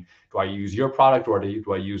deciding, do I use your product or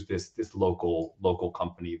do I use this local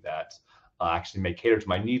company that actually may cater to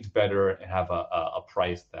my needs better and have a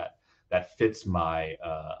price that fits my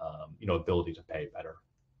you know, ability to pay better.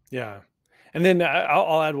 Yeah. And then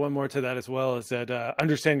I'll add one more to that as well, is that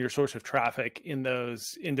understand your source of traffic in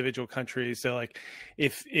those individual countries. So like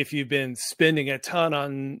if you've been spending a ton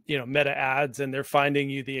on, you know, meta ads and they're finding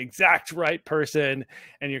you the exact right person,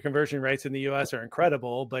 and your conversion rates in the US are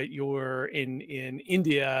incredible, but you're in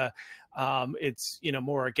India, it's, you know,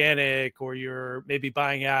 more organic, or you're maybe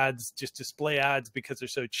buying ads, just display ads because they're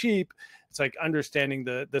so cheap. It's like understanding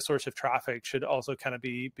the source of traffic should also kind of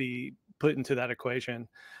be put into that equation.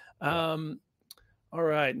 All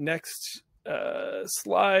right, next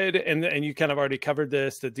slide, and you kind of already covered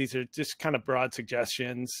this, that these are just kind of broad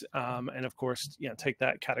suggestions, and of course, you know, take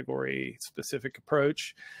that category specific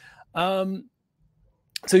approach.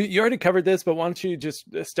 So you already covered this, but why don't you just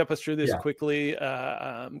step us through this quickly,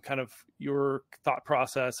 kind of your thought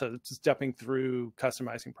process of stepping through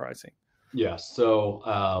customizing pricing. Yeah, so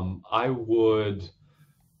I would,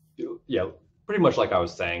 pretty much like I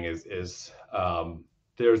was saying is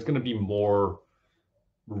there's going to be more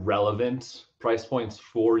relevant price points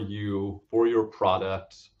for you, for your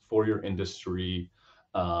product, for your industry,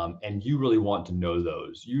 and you really want to know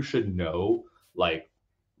those. You should know, like,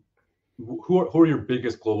 who are your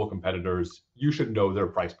biggest global competitors. You should know their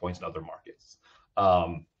price points in other markets,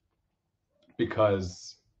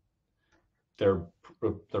 because they're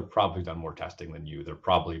probably done more testing than you. They're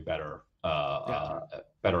probably better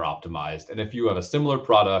better optimized. And if you have a similar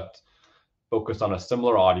product focused on a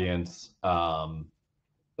similar audience,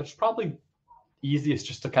 it's probably easiest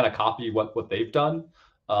just to kind of copy what they've done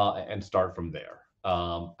and start from there.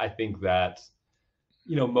 I think that,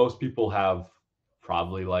 you know, most people have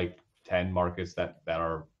probably like 10 markets that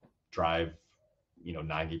are drive, you know,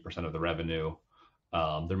 90% of the revenue.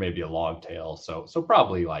 There may be a long tail, so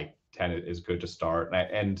probably like 10 is good to start.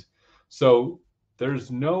 And so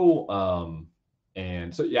there's no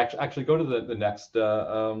and so you actually go to the next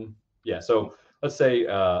yeah. So let's say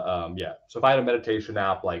so if I had a meditation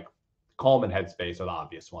app, like Calm and Headspace are the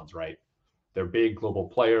obvious ones, right? They're big global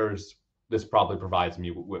players. This probably provides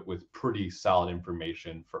me with pretty solid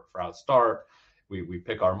information for how to start. We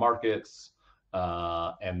pick our markets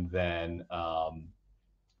and then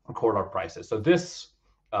record our prices. So this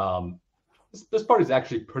part is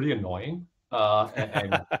actually pretty annoying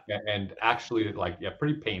and actually, like, yeah,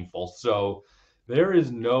 pretty painful. So there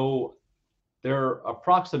are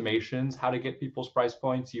approximations how to get people's price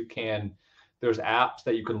points. There's apps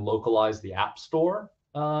that you can localize the app store.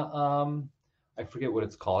 I forget what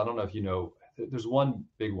it's called. I don't know if you know. There's one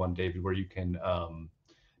big one, David, where you can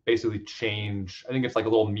basically change. I think it's like a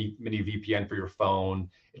little mini VPN for your phone.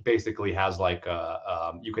 It basically has like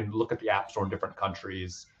you can look at the app store in different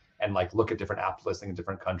countries and like look at different app listings in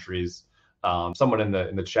different countries. Someone in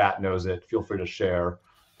the chat knows it. Feel free to share.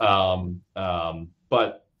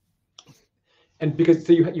 But because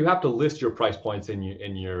so you have to list your price points in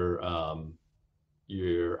your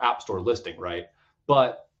app store listing, right?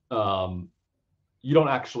 But you don't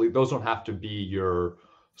actually, those don't have to be your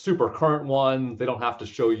super current one. They don't have to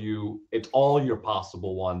show you, it's all your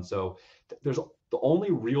possible ones. So there's the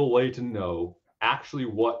only real way to know actually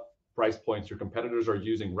what price points your competitors are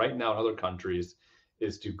using right now in other countries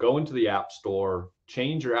is to go into the app store,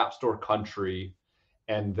 change your app store country,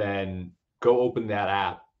 and then go open that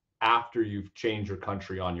app after you've changed your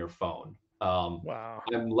country on your phone. Wow.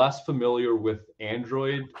 I'm less familiar with the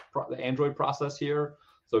Android process here.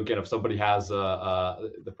 So again, if somebody has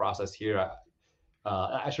the process here,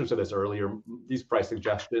 I should have said this earlier. These price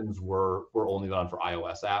suggestions were only done for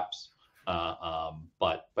iOS apps,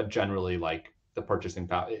 but generally, like the purchasing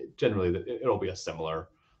power, generally it'll be a similar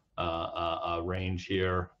range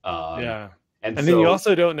here. Yeah. And then you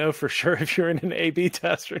also don't know for sure if you're in an A/B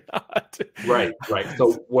test or not. Right.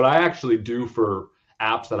 So what I actually do for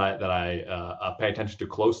apps that I pay attention to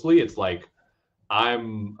closely, it's like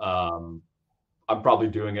I'm probably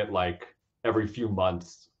doing it like every few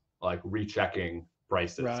months, like rechecking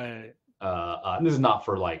prices. Right. And this is not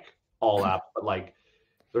for like all apps, but like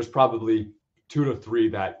there's probably 2 to 3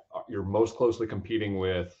 that you're most closely competing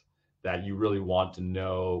with that you really want to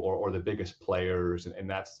know, or the biggest players, and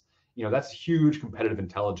that's, you know, that's huge competitive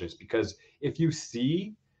intelligence, because if you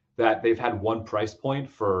see that they've had one price point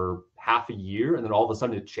for half a year and then all of a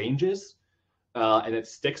sudden it changes and it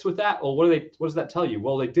sticks with that, well, what does that tell you?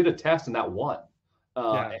 Well, they did a test and that won.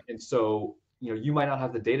 And so, you know, you might not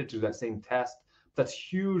have the data to do that same test. That's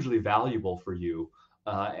hugely valuable for you.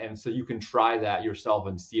 And so you can try that yourself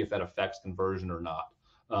and see if that affects conversion or not.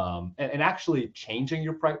 And actually changing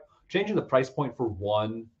the price point for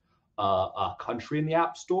one country in the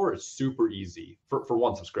App Store is super easy for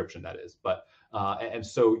one subscription, that is. But and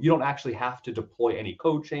so you don't actually have to deploy any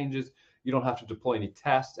code changes. You don't have to deploy any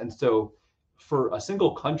tests. And so for a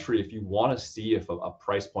single country, if you want to see if a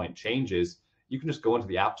price point changes, you can just go into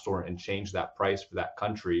the App Store and change that price for that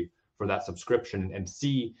country, for that subscription, and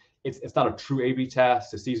see. It's not a true A/B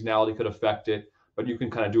test. The seasonality could affect it, but you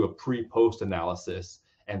can kind of do a pre-post analysis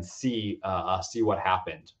and see what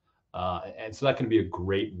happened. And so that can be a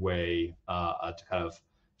great way to kind of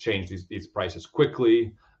change these prices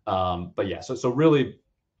quickly. But yeah, so really,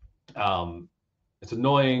 it's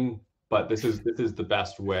annoying, but this is the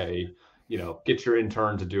best way. You know, get your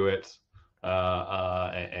intern to do it,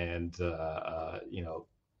 and you know,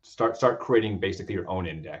 start creating basically your own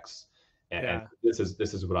index. And this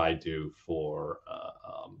is what I do for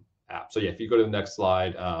apps. So yeah, if you go to the next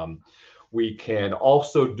slide, we can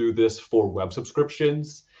also do this for web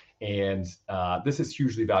subscriptions. And this is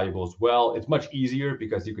hugely valuable as well. It's much easier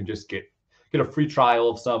because you can just get a free trial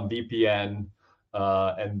of some VPN,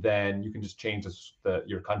 and then you can just change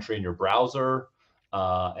your country in your browser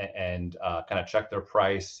and kind of check their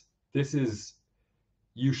price. This is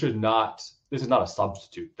not a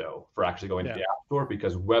substitute though for actually going to the App Store,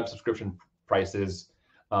 because web subscription prices,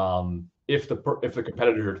 if the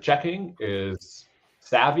competitor you're checking is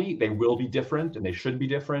savvy, they will be different and they should be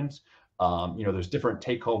different. There's different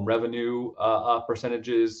take-home revenue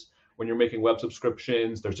percentages when you're making web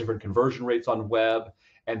subscriptions. There's different conversion rates on web.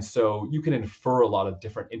 And so you can infer a lot of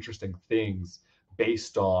different interesting things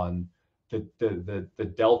based on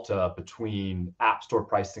the delta between App Store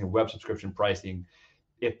pricing and web subscription pricing.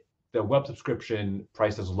 If the web subscription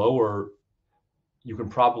price is lower, you can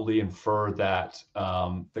probably infer that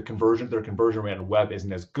their conversion rate on web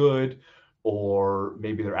isn't as good, or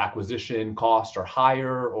maybe their acquisition costs are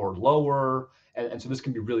higher or lower. And so this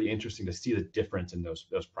can be really interesting to see the difference in those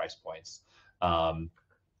price points. And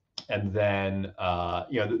then,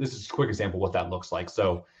 this is a quick example of what that looks like.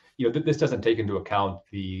 So, this doesn't take into account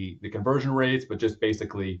the conversion rates, but just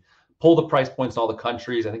basically pull the price points in all the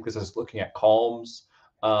countries. I think this is looking at Calm's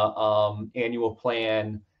annual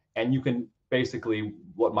plan. And you can basically,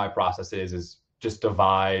 what my process is just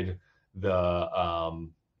divide the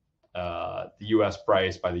US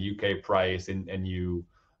price by the UK price, and you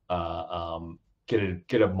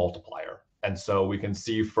get a multiplier. And so we can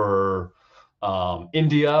see for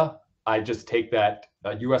India, I just take that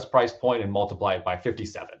US price point and multiply it by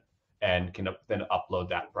 57 and can then upload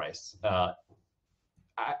that price.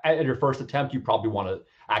 At your first attempt, you probably want to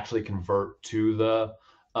actually convert to the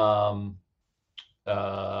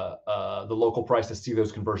local price to see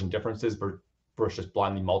those conversion differences versus just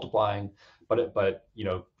blindly multiplying. But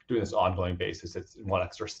doing this ongoing basis, it's one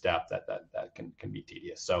extra step that can be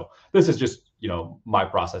tedious. So this is just my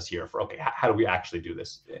process here for, okay, how do we actually do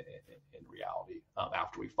this in reality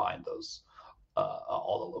after we find those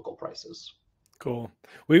all the local prices. Cool.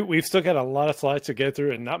 We've still got a lot of slides to go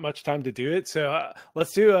through and not much time to do it. So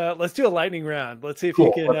let's do a lightning round. Let's see if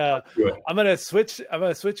you can. I'm gonna switch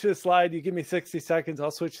to a slide. You give me 60 seconds. I'll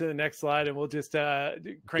switch to the next slide, and we'll just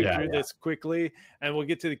crank through this quickly, and we'll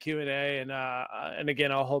get to the Q&A. And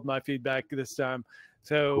again, I'll hold my feedback this time.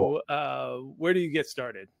 So where do you get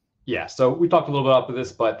started? Yeah. So we talked a little bit about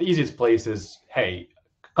this, but the easiest place is, hey,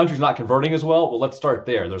 country's not converting as well. Well, let's start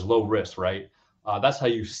there. There's low risk, right? That's how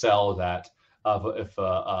you sell that.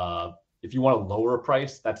 If you want to lower a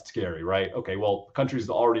price, that's scary, right? Okay, well, the country's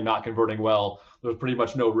already not converting well. There's pretty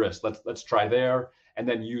much no risk. Let's try there, and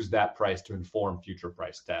then use that price to inform future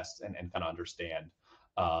price tests and kind of understand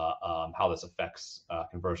how this affects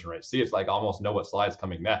conversion rates. See, it's like I almost know what slide's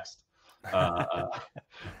coming next.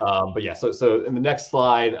 But yeah, so in the next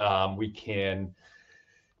slide, we can,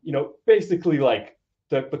 basically like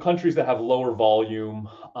the countries that have lower volume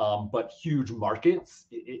but huge markets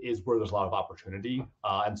is where there's a lot of opportunity.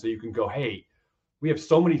 And so you can go, hey, we have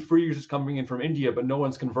so many free users coming in from India, but no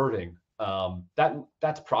one's converting.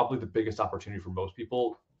 That's probably the biggest opportunity for most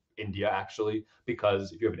people, India actually,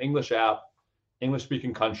 because if you have an English app,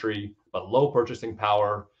 English-speaking country, but low purchasing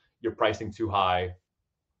power, you're pricing too high,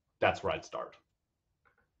 that's where I'd start.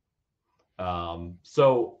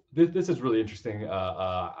 So this is really interesting.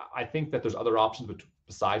 I think that there's other options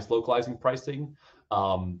besides localizing pricing.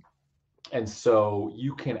 And so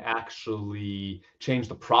you can actually change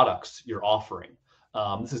the products you're offering.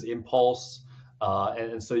 This is Impulse.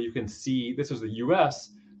 And so you can see, this is the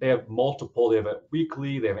US. They have multiple, they have a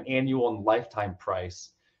weekly, they have an annual and lifetime price.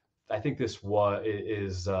 I think this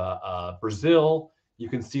is Brazil. You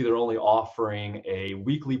can see they're only offering a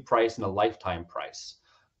weekly price and a lifetime price.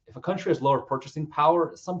 If a country has lower purchasing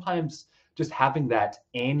power, sometimes just having that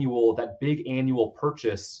big annual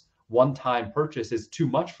purchase, one-time purchase is too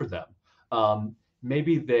much for them.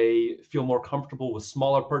 Maybe they feel more comfortable with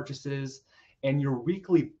smaller purchases, and your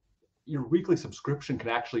weekly subscription can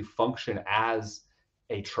actually function as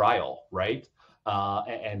a trial, right?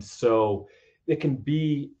 And so it can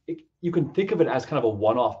be, you can think of it as kind of a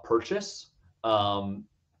one-off purchase.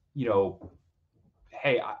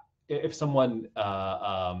 Hey, if someone,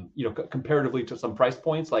 comparatively to some price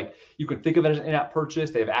points, like you could think of it as an in-app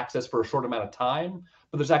purchase, they have access for a short amount of time,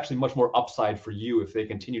 but there's actually much more upside for you if they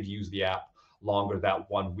continue to use the app longer that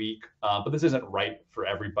 1 week. But this isn't right for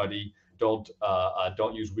everybody. Don't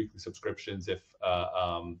use weekly subscriptions and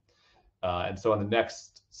so on the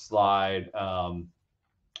next slide,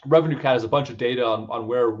 RevenueCat has a bunch of data on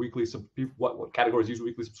where what categories use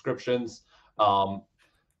weekly subscriptions.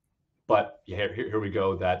 But yeah, here we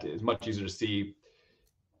go. That is much easier to see.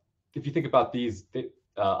 If you think about these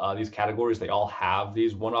categories, they all have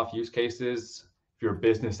these one-off use cases. if you're a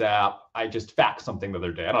business app, I just faxed something the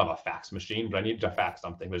other day. I don't have a fax machine, but I need to fax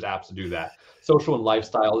something. There's apps to do that. Social and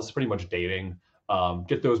lifestyle, this is pretty much dating.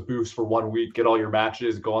 Get those boosts for 1 week, get all your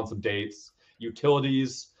matches, go on some dates.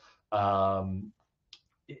 Utilities.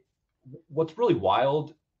 What's really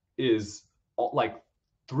wild is like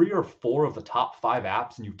 3 or 4 of the top 5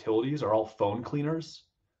 apps in utilities are all phone cleaner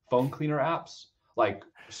apps, like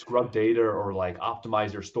scrub data or like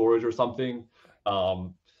optimize your storage or something.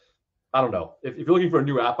 I don't know. If you're looking for a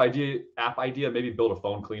new app idea, maybe build a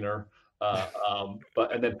phone cleaner.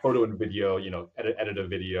 And then photo and video, edit a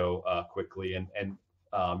video quickly. Yeah,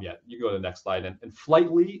 you can go to the next slide. And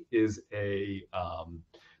Flightly is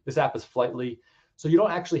this app is Flightly. So you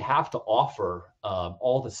don't actually have to offer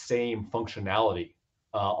all the same functionality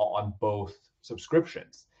on both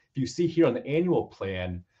subscriptions. If you see here on the annual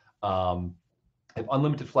plan, have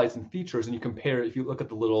unlimited flights and features, and you compare, if you look at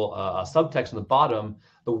the little subtext on the bottom,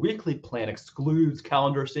 the weekly plan excludes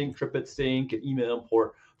calendar sync, trip sync, and email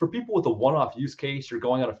import. For people with a one-off use case, you're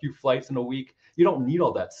going on a few flights in a week, you don't need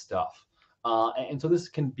all that stuff. And so this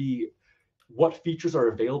can be what features are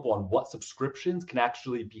available on what subscriptions can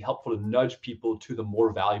actually be helpful to nudge people to the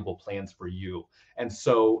more valuable plans for you. And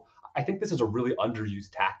so I think this is a really underused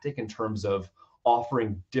tactic in terms of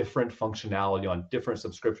offering different functionality on different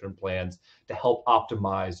subscription plans to help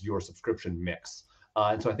optimize your subscription mix.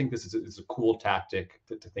 And so I think this is a cool tactic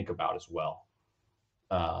to think about as well.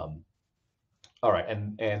 All right,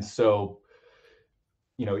 and so,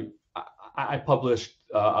 I published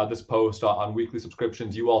this post on weekly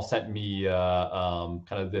subscriptions. You all sent me kind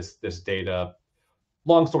of this data.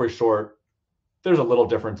 Long story short, there's a little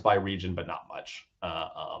difference by region, but not much.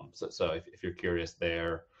 So if you're curious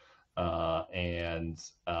there. So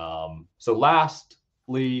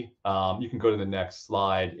lastly, you can go to the next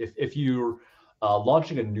slide. If you're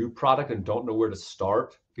launching a new product and don't know where to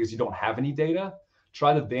start because you don't have any data,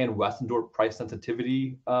 try the Van Westendorp price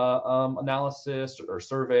sensitivity analysis or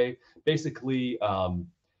survey. Basically, go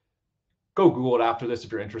Google it after this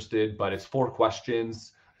if you're interested, but it's 4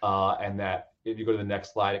 questions. And that if you go to the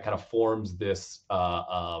next slide, it kind of forms this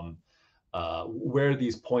where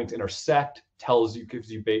these points intersect, gives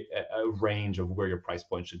you a range of where your price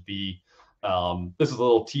point should be. This is a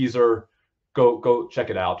little teaser. Go check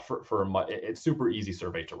it out it's super easy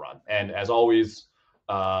survey to run. And as always,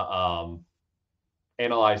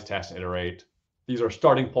 analyze, test, and iterate. These are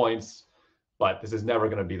starting points, but this is never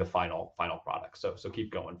going to be the final product. So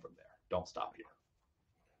keep going from there. Don't stop here.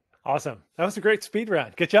 Awesome. That was a great speed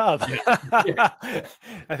round. Good job. Yeah.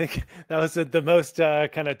 I think that was the most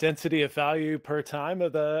kind of density of value per time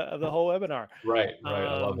of the whole webinar. Right. I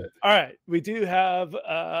love it. All right. We do have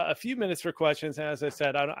a few minutes for questions. And as I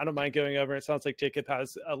said, I don't mind going over. It sounds like Jacob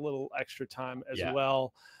has a little extra time as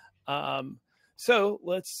well. So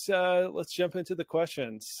let's jump into the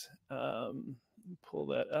questions. Pull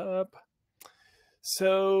that up.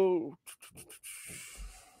 So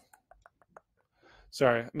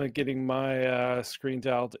sorry, I'm getting my screen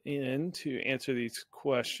dialed in to answer these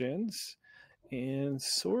questions and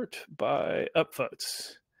sort by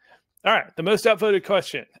upvotes. All right, the most upvoted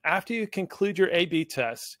question. After you conclude your A/B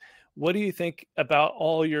test, what do you think about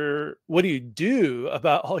what do you do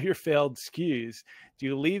about all your failed SKUs? Do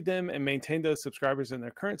you leave them and maintain those subscribers in their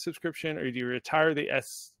current subscription, or do you retire the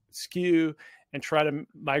SKU and try to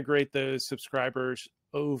migrate those subscribers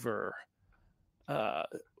over?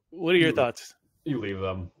 What are your thoughts? You leave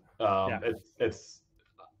them. It's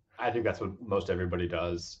I think that's what most everybody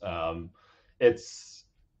does. It's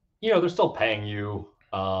they're still paying you.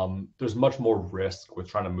 There's much more risk with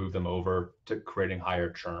trying to move them over to creating higher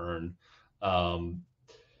churn.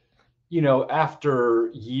 After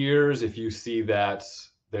years, if you see that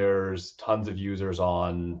there's tons of users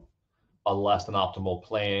on a less than optimal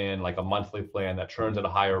plan, like a monthly plan that churns at a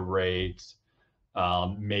higher rate,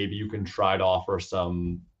 maybe you can try to offer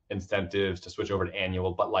some incentives to switch over to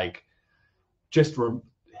annual, but like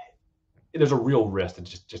there's a real risk to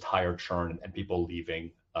just higher churn and people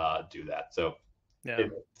leaving do that. So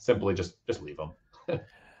simply just leave them.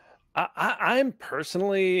 I'm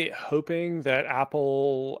personally hoping that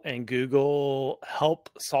Apple and Google help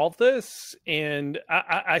solve this, and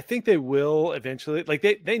I think they will eventually. Like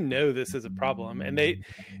they know this is a problem, and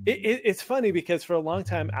it's funny because for a long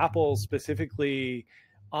time Apple specifically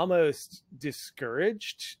almost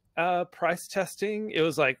discouraged price testing. It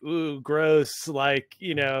was like, ooh, gross, like,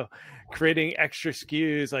 creating extra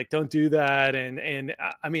SKUs, like don't do that. And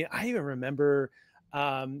I mean, I even remember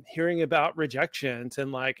hearing about rejections,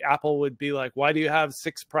 and like Apple would be like, why do you have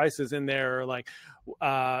 6 prices in there? Or like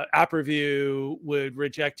App Review would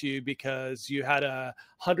reject you because you had a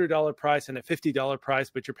 $100 price and a $50 price,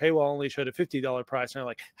 but your paywall only showed a $50 price. And you're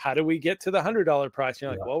like, how do we get to the $100 price? And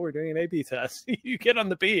you're like, well, we're doing an A/B test. You get on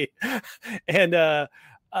the B. And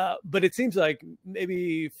but it seems like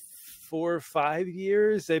maybe 4 or 5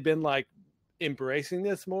 years they've been like embracing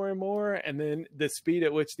this more and more. And then the speed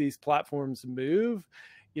at which these platforms move,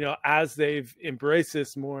 you know, as they've embraced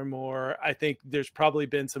this more and more, I think there's probably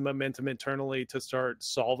been some momentum internally to start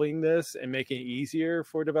solving this and making it easier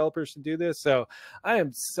for developers to do this. So I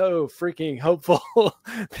am so freaking hopeful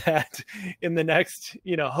that in the next,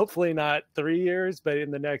 you know, hopefully not 3 years, but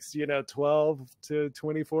in the next, you know, 12 to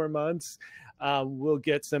 24 months, we'll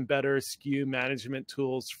get some better SKU management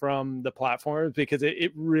tools from the platforms, because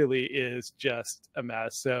it really is just a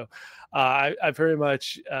mess. So I very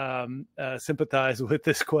much sympathize with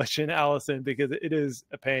this question, Allison, because it is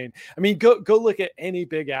a pain. I mean, go look at any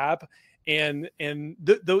big app, and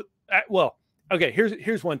well, okay,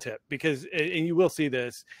 here's one tip, because, and you will see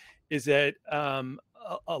this, is that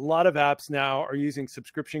a lot of apps now are using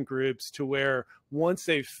subscription groups to where once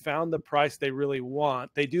they've found the price they really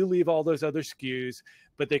want, they do leave all those other SKUs,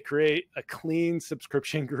 but they create a clean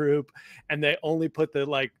subscription group, and they only put the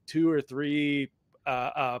like 2 or 3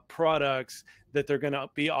 products that they're going to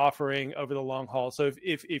be offering over the long haul. So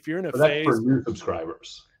if you're in a phase, that's for new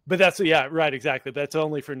subscribers. But that's, yeah, right, exactly. That's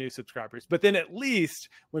only for new subscribers. But then at least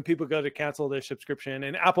when people go to cancel their subscription,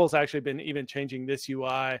 and Apple's actually been even changing this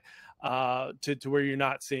UI to where you're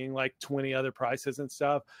not seeing like 20 other prices and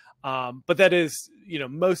stuff. But that is, you know,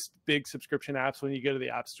 most big subscription apps, when you go to the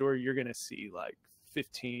App Store, you're going to see like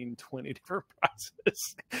 15, 20 different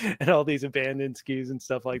prices and all these abandoned SKUs and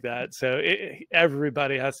stuff like that. So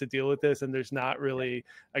everybody has to deal with this, and there's not really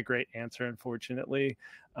a great answer, unfortunately.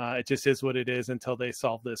 It just is what it is until they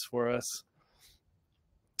solve this for us.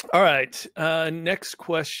 All right. Next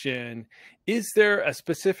question. Is there a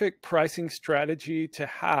specific pricing strategy to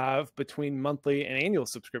have between monthly and annual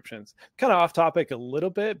subscriptions? Kind of off topic a little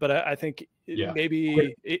bit, but I think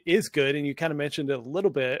maybe it is good. And you kind of mentioned a little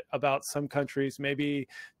bit about some countries maybe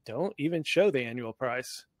don't even show the annual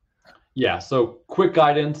price. Yeah. So quick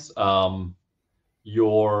guidance. The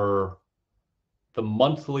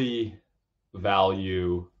monthly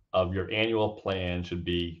value of your annual plan should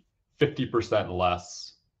be 50%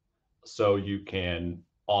 less, so you can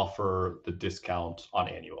offer the discount on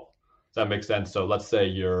annual. Does that make sense? So let's say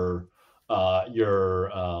your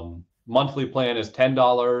monthly plan is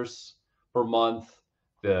 $10 per month.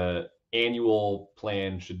 The annual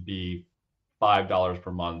plan should be $5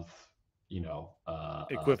 per month. You know,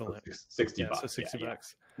 equivalent, $60. So $60. Yeah.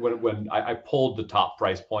 When I pulled the top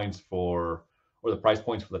price points or the price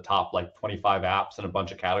points for the top like 25 apps in a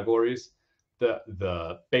bunch of categories,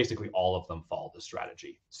 the basically all of them follow the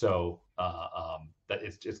strategy. So that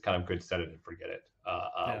it's kind of good, set it and forget it.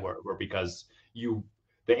 Where because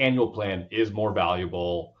the annual plan is more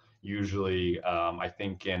valuable. Usually, I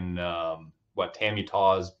think in what Tammy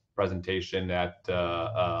Taw's presentation at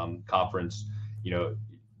conference, you know,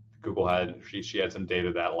 Google had she had some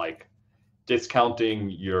data that like discounting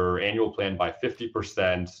your annual plan by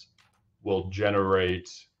 50% will generate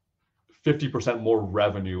 50% more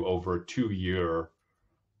revenue over a 2-year,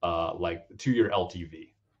 like 2-year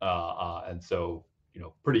LTV. And so, you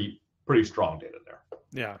know, pretty strong data there.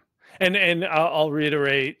 Yeah. And I'll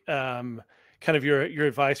reiterate, kind of your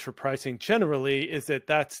advice for pricing generally is that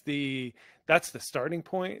that's the starting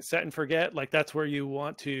point, set and forget. Like that's where you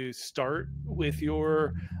want to start with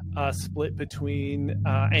your split between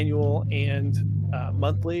annual and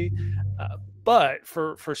monthly. But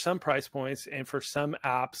for some price points and for some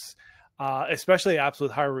apps, especially apps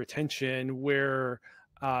with higher retention, where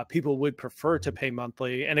people would prefer to pay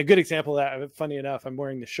monthly. And a good example of that, funny enough, I'm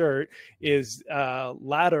wearing the shirt, is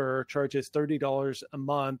Ladder charges $30 a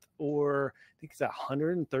month, or I think it's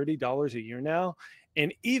 $130 a year now.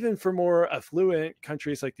 And even for more affluent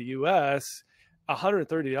countries like the US,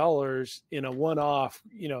 $130 in a one-off,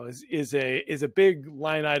 you know, is a big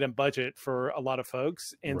line item budget for a lot of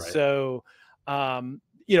folks. And right. So,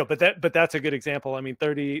 you know, but that's a good example. I mean,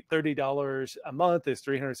 $30 a month is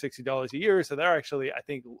 $360 a year. So they're actually, I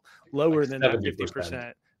think, lower than that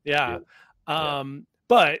 50%. Yeah.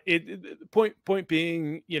 But point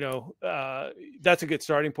being, you know, that's a good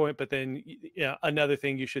starting point. But then, another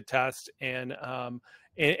thing you should test, and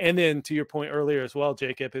then to your point earlier as well,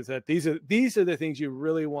 Jacob, is that these are the things you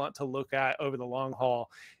really want to look at over the long haul.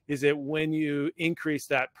 Is that when you increase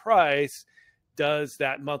that price, does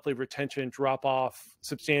that monthly retention drop off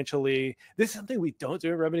substantially? This is something we don't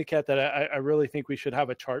do in RevenueCat that I really think we should have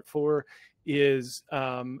a chart for, is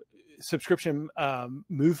subscription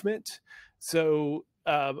movement. So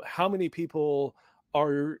how many people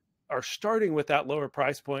are starting with that lower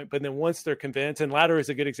price point, but then once they're convinced, and Ladder is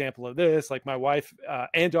a good example of this, like my wife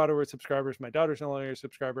and daughter were subscribers. My daughter's no longer a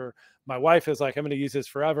subscriber. My wife is like, I'm going to use this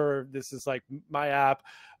forever. This is like my app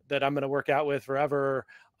that I'm going to work out with forever.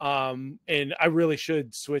 And I really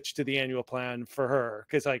should switch to the annual plan for her,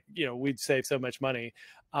 because like, you know, we'd save so much money.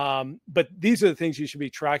 But these are the things you should be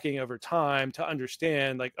tracking over time to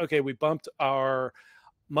understand, like, okay, we bumped our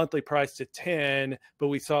monthly price to 10, but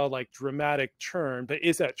we saw like dramatic churn. But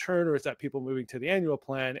is that churn, or is that people moving to the annual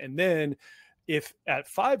plan? And then if at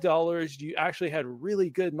 $5 you actually had really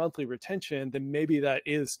good monthly retention, then maybe that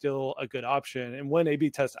is still a good option. And one A/B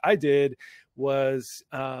test I did was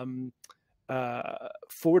 $4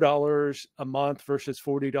 a month versus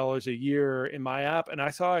 $40 a year in my app. And I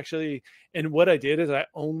saw actually, and what I did is I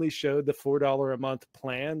only showed the $4 a month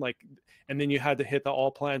plan, like, and then you had to hit the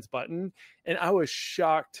all plans button. And I was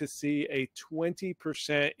shocked to see a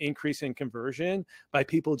 20% increase in conversion by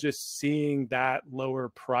people just seeing that lower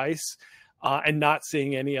price and not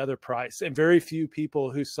seeing any other price. And very few people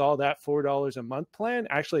who saw that $4 a month plan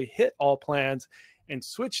actually hit all plans and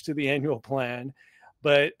switched to the annual plan.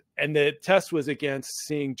 And the test was against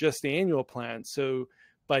seeing just the annual plan. So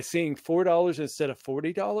by seeing $4 instead of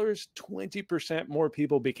 $40, 20% more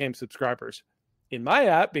people became subscribers. In my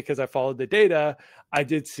app, because I followed the data, I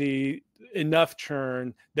did see enough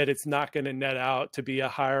churn that it's not going to net out to be a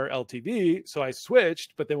higher LTV. So I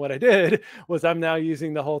switched. But then what I did was I'm now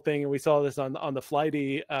using the whole thing, and we saw this on the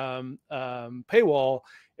Flighty paywall,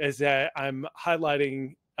 is that I'm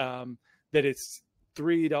highlighting that it's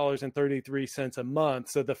 $3.33 a month.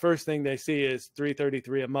 So the first thing they see is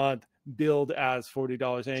 $3.33 a month billed as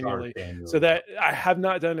 $40 annually. So that I have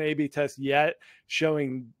not done an A/B test yet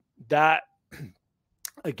showing that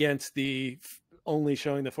against the only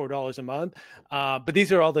showing the $4 a month. But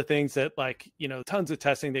these are all the things that, like, you know, tons of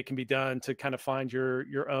testing that can be done to kind of find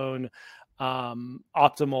your own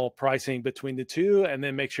optimal pricing between the two, and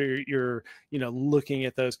then make sure you're, you know, looking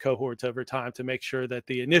at those cohorts over time to make sure that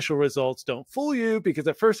the initial results don't fool you. Because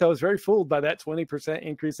at first I was very fooled by that 20%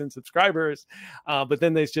 increase in subscribers, but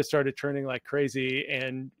then they just started churning like crazy,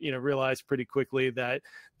 and, you know, realized pretty quickly that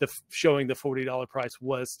showing the $40 price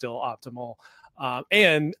was still optimal.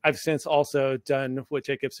 And I've since also done what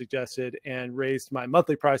Jacob suggested and raised my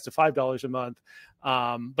monthly price to $5 a month.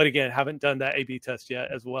 But again, haven't done that A/B test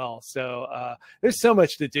yet as well. So there's so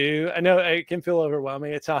much to do. I know it can feel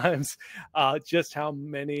overwhelming at times, just how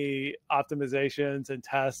many optimizations and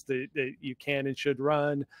tests that you can and should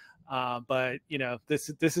run. But you know, this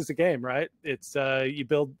is a game, right? It's you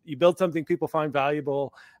build something people find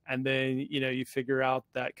valuable, and then, you know, you figure out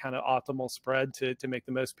that kind of optimal spread to make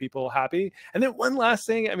the most people happy. And then one last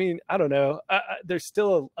thing, I mean, I don't know, there's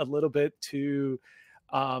still a little bit to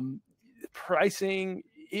pricing.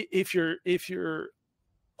 If your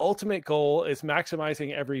ultimate goal is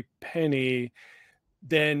maximizing every penny,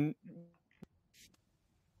 then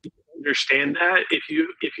understand that if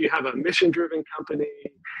you have a mission-driven company,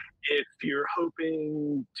 if you're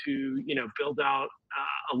hoping to, you know, build out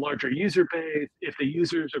a larger user base, if the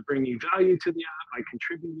users are bringing value to the app by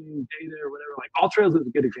contributing data or whatever, like AllTrails is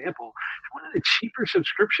a good example. It's one of the cheaper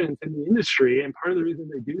subscriptions in the industry, and part of the reason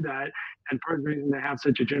they do that, and part of the reason they have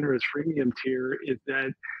such a generous freemium tier, is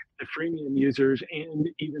that the freemium users, and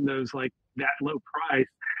even those like that low price,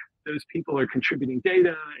 those people are contributing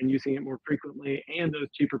data and using it more frequently, and those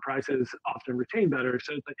cheaper prices often retain better.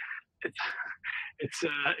 So it's like,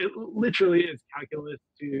 it literally is calculus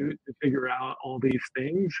to figure out all these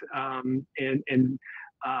things, and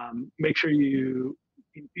make sure you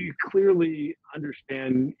clearly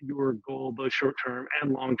understand your goal, both short term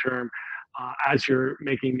and long term, as you're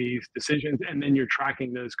making these decisions, and then you're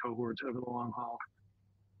tracking those cohorts over the long haul.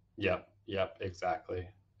 Yep, exactly.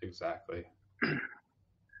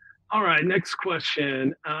 All right, next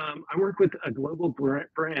question. I work with a global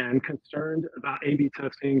brand concerned about A/B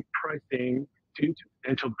testing pricing due to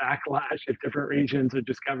potential backlash if different regions have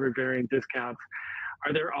discovered varying discounts.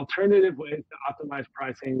 Are there alternative ways to optimize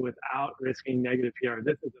pricing without risking negative PR?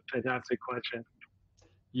 This is a fantastic question.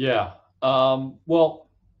 Yeah. Well,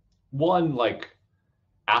 one, like,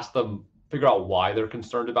 ask them, figure out why they're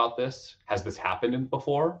concerned about this. Has this happened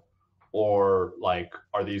before? Or like,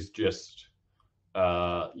 are these just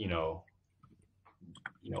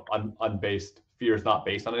unbased fears, not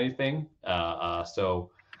based on anything?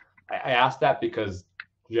 So I asked that because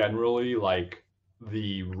generally, like,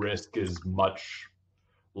 the risk is much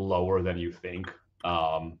lower than you think.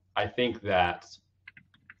 I think that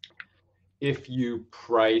if you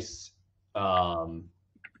price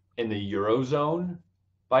in the Eurozone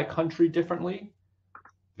by country differently,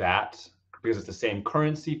 that because it's the same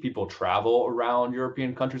currency, people travel around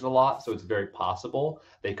European countries a lot. So it's very possible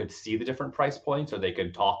they could see the different price points, or they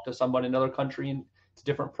could talk to someone in another country and it's a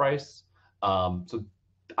different price. So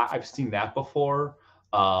I've seen that before.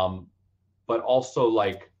 But also,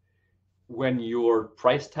 like, when you're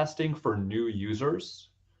price testing for new users,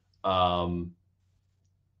 you're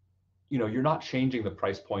not changing the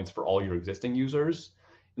price points for all your existing users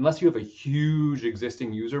unless you have a huge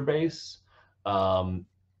existing user base.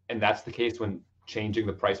 And that's the case when changing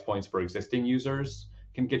the price points for existing users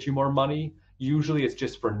can get you more money. Usually it's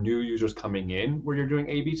just for new users coming in where you're doing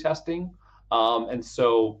A/B testing. And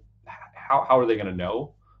so how are they going to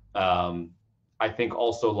know? I think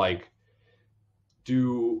also, like,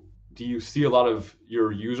 do you see a lot of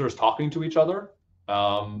your users talking to each other?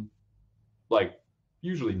 Like,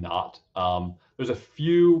 usually not. There's a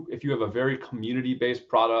few, if you have a very community-based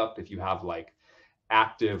product, if you have like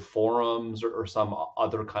active forums or some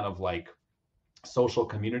other kind of like social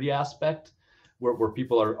community aspect where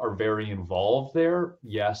people are very involved there,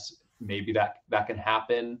 yes, maybe that can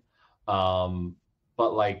happen.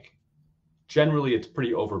 But like, generally it's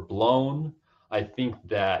pretty overblown. I think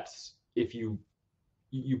that if you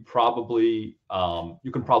probably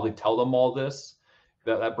you can probably tell them all this,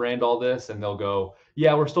 that brand all this, and they'll go,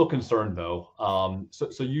 yeah, we're still concerned though.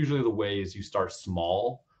 So usually the way is you start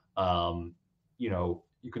small.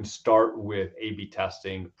 You can start with A/B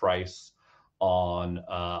testing price on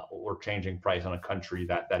or changing price on a country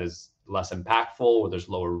that is less impactful, where there's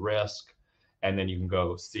lower risk, and then you can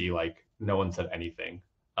go see, like, no one said anything.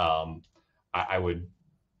 I would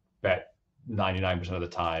bet 99% of the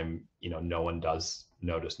time, no one does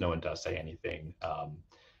notice, no one does say anything.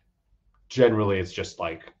 Generally, it's just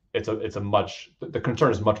like the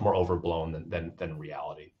concern is much more overblown than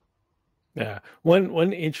reality. Yeah.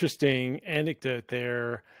 One interesting anecdote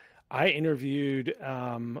there. I interviewed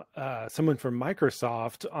someone from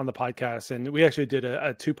Microsoft on the podcast, and we actually did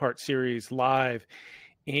a two-part series live.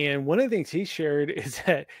 And one of the things he shared is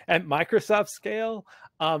that at Microsoft scale,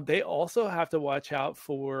 they also have to watch out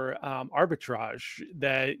for arbitrage.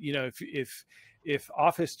 That, if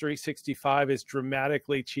Office 365 is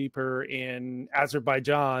dramatically cheaper in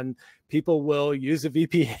Azerbaijan, people will use a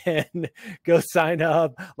VPN, go sign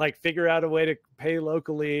up, like figure out a way to pay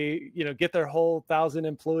locally, get their whole 1,000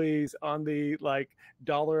 employees on the like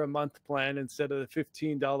 $1 a month plan instead of the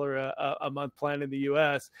 $15 a month plan in the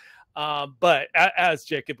US. But as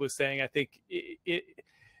Jacob was saying, I think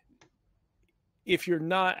if you're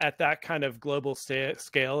not at that kind of global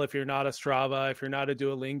scale, if you're not a Strava, if you're not a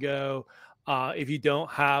Duolingo, if you don't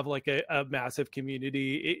have like a massive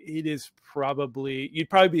community, it is you'd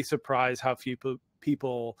probably be surprised how few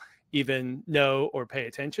people even know or pay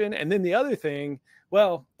attention. And then the other thing,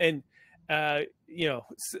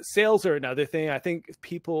 sales are another thing. I think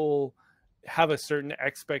people have a certain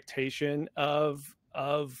expectation of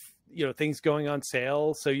things going on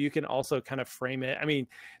sale. So you can also kind of frame it. I mean,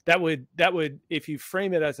 that would, if you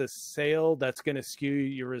frame it as a sale, that's going to skew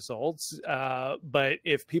your results. But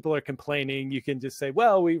if people are complaining, you can just say,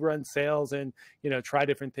 well, we run sales and, try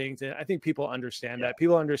different things. And I think people understand that.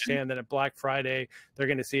 People understand that at Black Friday, they're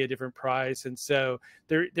going to see a different price. And so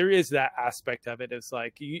there is that aspect of it. It's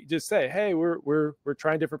like, you just say, hey, we're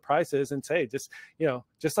trying different prices, and say,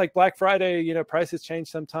 just like Black Friday, prices change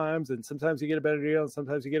sometimes, and sometimes you get a better deal and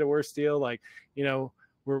sometimes you get a worse deal. Like,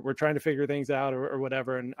 we're trying to figure things out or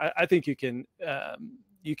whatever. And I think you can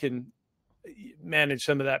manage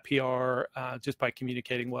some of that PR just by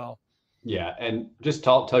communicating well. Yeah. And just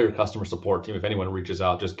tell your customer support team, if anyone reaches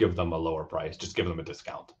out, just give them a lower price, just give them a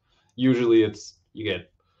discount. Usually you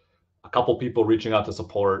get a couple people reaching out to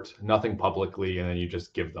support, nothing publicly, and then you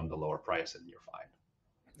just give them the lower price and you're fine.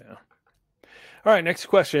 Yeah. All right, next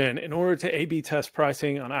question. In order to A/B test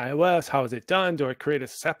pricing on iOS, how is it done? Do I create a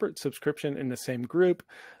separate subscription in the same group?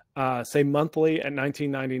 Say monthly at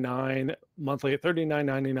 $19.99, monthly at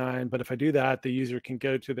 $39.99. But if I do that, the user can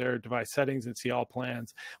go to their device settings and see all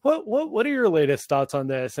plans. What are your latest thoughts on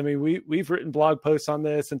this? I mean, we've written blog posts on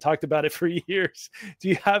this and talked about it for years. Do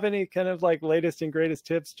you have any kind of like latest and greatest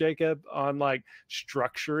tips, Jacob, on like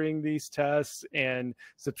structuring these tests and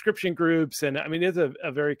subscription groups? And I mean, it's a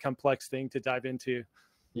very complex thing to dive into.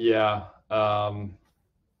 Yeah.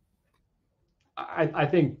 I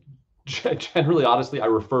think generally, honestly, I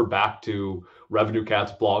refer back to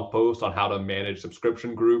RevenueCat's blog post on how to manage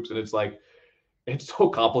subscription groups. And it's like, it's so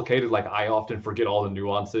complicated. Like, I often forget all the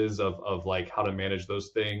nuances of like how to manage those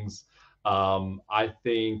things. I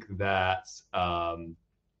think that,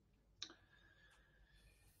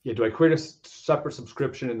 do I create a separate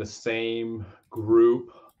subscription in the same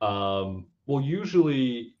group? Well,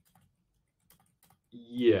 usually,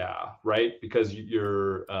 yeah, right? Because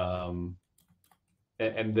you're,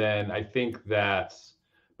 and then I think that,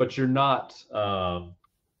 but you're not,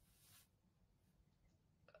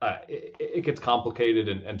 it gets complicated,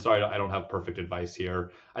 and sorry, I don't have perfect advice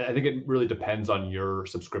here. I think it really depends on your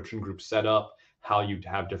subscription group setup, how you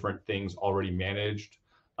have different things already managed.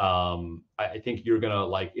 I think you're gonna,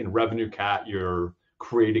 like in RevenueCat, you're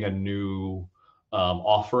creating a new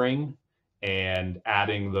offering and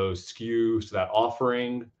adding those SKUs to that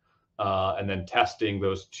offering, and then testing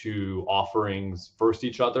those two offerings versus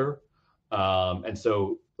each other. And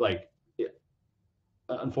so, like,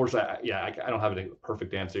 unfortunately, yeah, I don't have a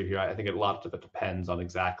perfect answer here. I think a lot of it depends on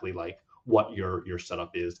exactly like what your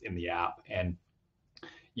setup is in the app, and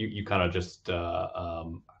you kind of just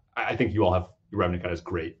I think you all have, your RevenueCat has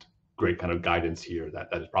great kind of guidance here that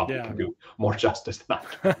is probably can do more justice than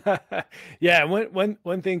that. Yeah,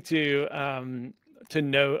 one thing to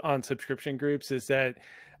note on subscription groups is that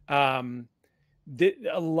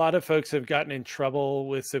a lot of folks have gotten in trouble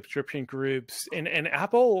with subscription groups, and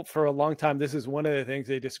Apple for a long time, this is one of the things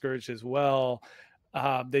they discouraged as well.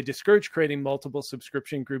 They discourage creating multiple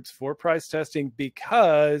subscription groups for price testing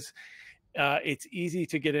because it's easy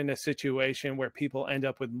to get in a situation where people end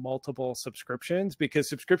up with multiple subscriptions, because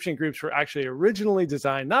subscription groups were actually originally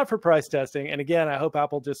designed not for price testing. And again, I hope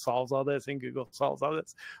Apple just solves all this and Google solves all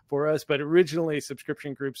this for us. But originally,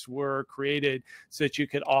 subscription groups were created so that you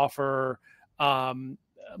could offer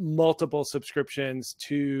multiple subscriptions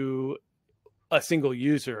to a single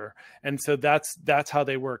user. And so that's how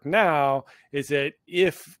they work now, is that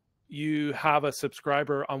if you have a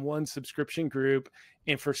subscriber on one subscription group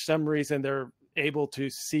and for some reason they're able to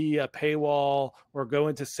see a paywall or go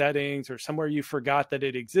into settings or somewhere you forgot that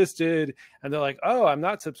it existed, and they're like, oh, I'm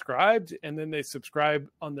not subscribed, and then they subscribe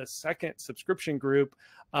on the second subscription group,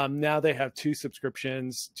 now they have two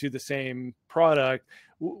subscriptions to the same product,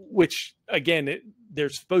 which again,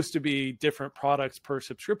 there's supposed to be different products per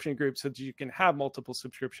subscription group so that you can have multiple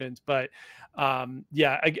subscriptions. But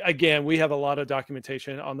yeah, again, we have a lot of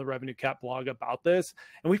documentation on the RevenueCat blog about this,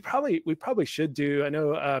 and we probably should do. I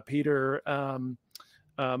know Peter,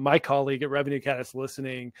 my colleague at RevenueCat, is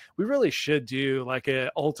listening. We really should do like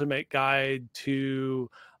an ultimate guide to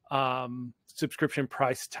subscription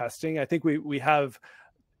price testing. I think we have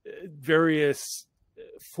various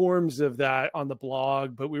forms of that on the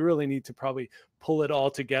blog, but we really need to probably pull it all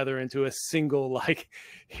together into a single, like,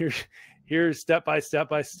 here's step by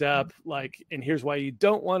step, like, and here's why you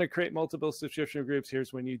don't want to create multiple subscription groups,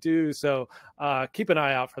 here's when you do. So keep an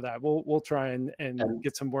eye out for that. We'll try and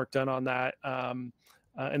get some work done on that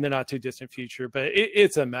in the not too distant future, but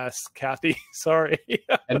it's a mess, Kathy. Sorry.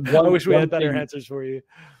 And I wish we had better answers for you.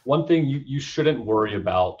 One thing you shouldn't worry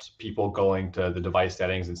about people going to the device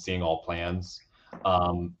settings and seeing all plans.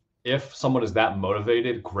 If someone is that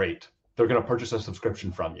motivated, great. They're going to purchase a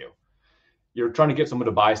subscription from you. You're trying to get someone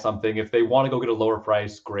to buy something. If they want to go get a lower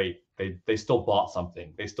price, great. They still bought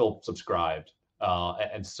something. They still subscribed.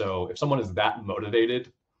 And so if someone is that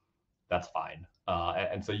motivated, that's fine.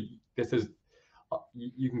 And so this is,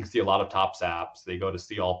 you can see a lot of Tops apps. They go to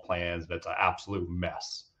see all plans, but it's an absolute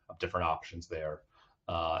mess of different options there.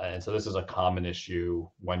 And so this is a common issue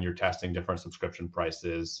when you're testing different subscription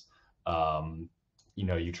prices.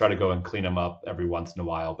 You try to go and clean them up every once in a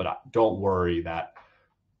while, but don't worry that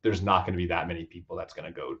there's not going to be that many people that's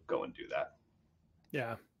going to go and do that.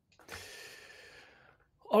 Yeah.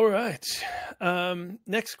 All right.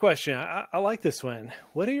 Next question. I like this one.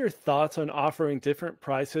 What are your thoughts on offering different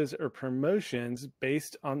prices or promotions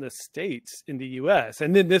based on the states in the US?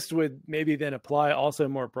 And then this would maybe then apply also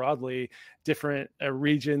more broadly, different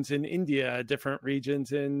regions in India, different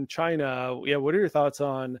regions in China. Yeah. What are your thoughts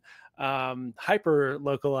on hyper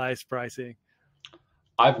localized pricing?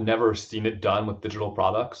 I've never seen it done with digital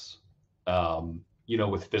products.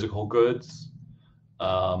 With physical goods,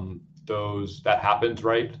 that happens,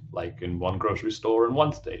 right? Like in one grocery store in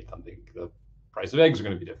one state, I think the price of eggs are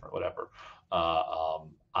going to be different, whatever.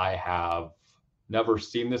 I have never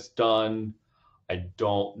seen this done. I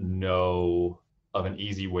don't know of an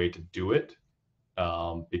easy way to do it,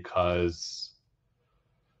 because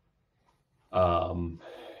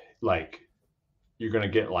you're going to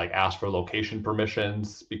get asked for location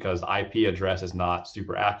permissions because IP address is not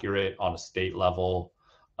super accurate on a state level.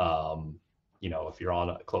 If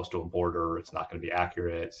you're close to a border, it's not going to be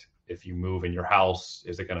accurate. If you move in your house,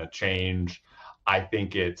 is it going to change? I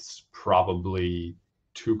think it's probably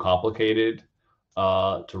too complicated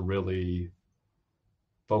to really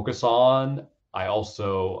focus on. I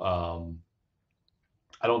also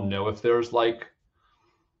I don't know if there's like,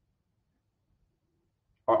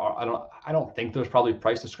 or I don't think there's probably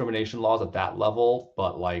price discrimination laws at that level,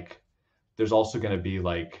 but like there's also going to be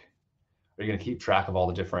like, are you going to keep track of all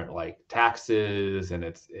the different like taxes? And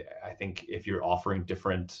I think if you're offering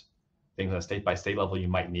different things on a state by state level, you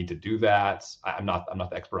might need to do that. I'm not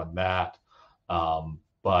the expert on that.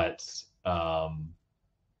 But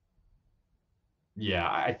yeah,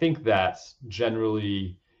 I think that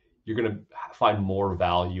generally you're going to find more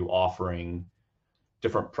value offering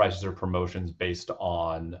different prices or promotions based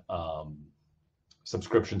on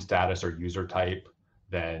subscription status or user type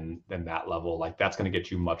than that level. Like that's going to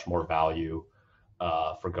get you much more value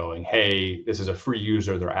for going, hey, this is a free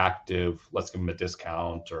user, they're active, let's give them a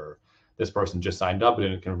discount, or this person just signed up and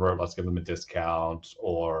didn't convert, let's give them a discount,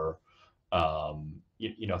 or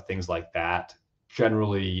you know, things like that.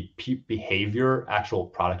 Generally, behavior, actual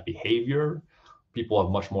product behavior, people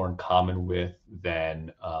have much more in common with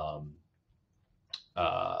than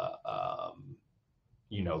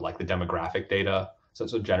you know, like the demographic data.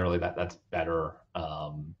 So generally that's better.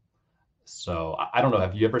 So I don't know.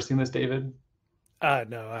 Have you ever seen this, David?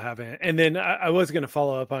 No, I haven't. And then I was going to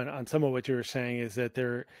follow up on some of what you were saying, is that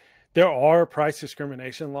there are price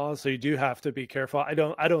discrimination laws, so you do have to be careful. I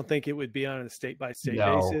don't think it would be on a state by state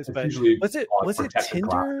basis, but was it Tinder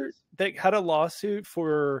classes that had a lawsuit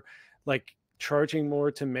for like charging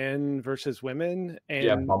more to men versus women? And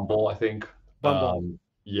yeah, Bumble, I think. Bumble.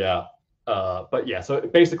 Yeah. But yeah, so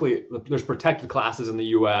basically there's protected classes in the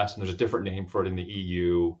US and there's a different name for it in the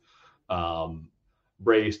EU.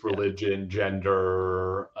 Race, religion,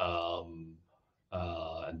 gender, and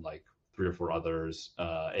like 3 or 4 others,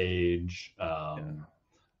 age.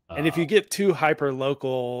 And if you get too hyper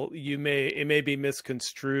local, it may be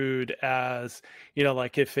misconstrued as, you know,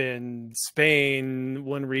 like if in Spain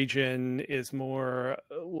one region is more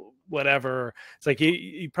whatever, it's like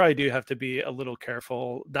you probably do have to be a little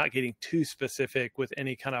careful not getting too specific with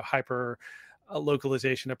any kind of hyper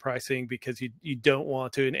localization of pricing, because you don't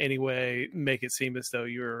want to in any way make it seem as though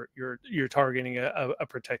you're targeting a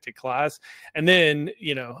protected class. And then,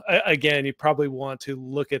 you know, again, you probably want to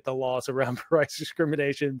look at the laws around price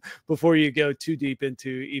discrimination before you go too deep into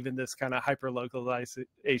even this kind of hyper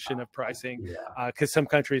localization of pricing, because some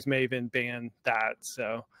countries may even ban that.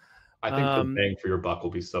 So I think the bang for your buck will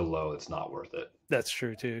be so low it's not worth it. That's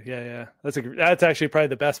true too. Yeah. That's actually probably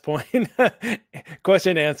the best point.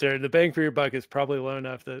 Question answered. The bang for your buck is probably low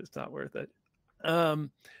enough that it's not worth it. All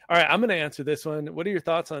right, I'm going to answer this one. What are your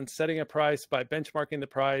thoughts on setting a price by benchmarking the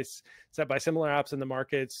price set by similar apps in the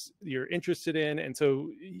markets you're interested in? And so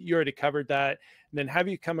you already covered that. And then have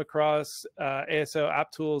you come across ASO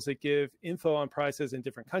app tools that give info on prices in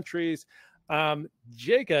different countries?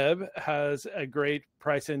 Jacob has a great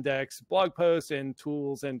price index blog post and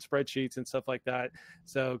tools and spreadsheets and stuff like that.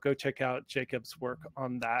 So go check out Jacob's work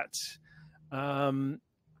on that.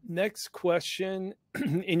 Next question.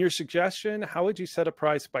 In your suggestion, how would you set a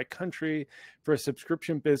price by country for a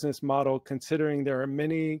subscription business model, considering there are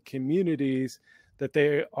many communities that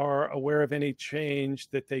they are aware of any change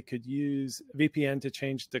that they could use VPN to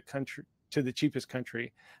change the country to the cheapest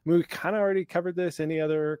country? I mean, we kind of already covered this. Any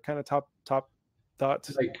other kind of top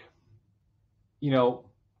thoughts? Like, you know,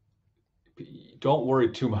 don't worry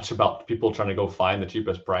too much about people trying to go find the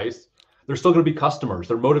cheapest price. They're still going to be customers.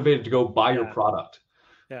 They're motivated to go buy your product.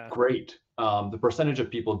 Yeah. Great. The percentage of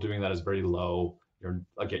people doing that is very low. You're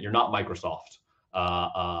not Microsoft.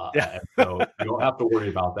 And so you don't have to worry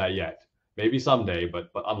about that yet. Maybe someday, but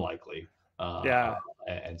unlikely.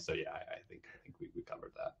 And so, yeah, I think we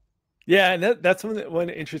covered that. Yeah, and that's one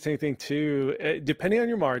interesting thing too. Depending on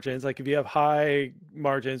your margins, like if you have high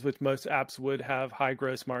margins, which most apps would have high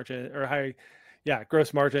gross margin or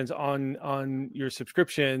gross margins on your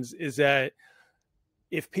subscriptions, is that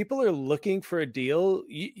if people are looking for a deal,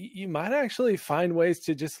 you might actually find ways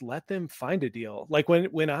to just let them find a deal. Like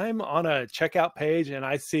when I'm on a checkout page and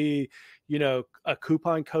I see, you know, a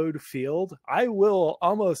coupon code field, I will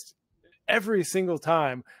almost every single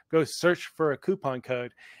time go search for a coupon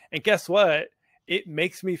code. And guess what? It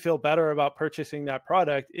makes me feel better about purchasing that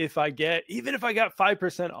product even if I got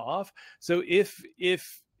 5% off. So if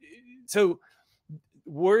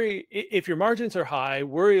your margins are high,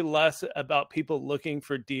 worry less about people looking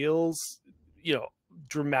for deals, you know,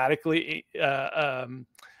 dramatically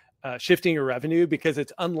shifting your revenue, because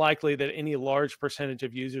it's unlikely that any large percentage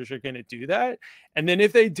of users are going to do that. And then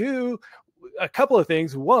if they do, a couple of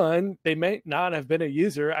things. One, they may not have been a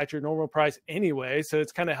user at your normal price anyway. So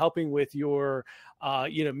it's kind of helping with your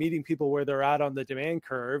meeting people where they're at on the demand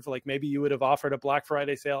curve. Like maybe you would have offered a Black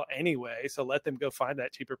Friday sale anyway, so let them go find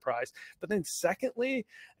that cheaper price. But then secondly,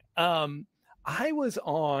 I was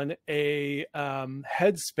on a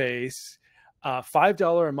Headspace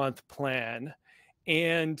 $5 a month plan,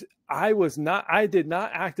 and I did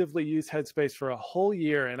not actively use Headspace for a whole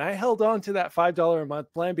year. And I held on to that $5 a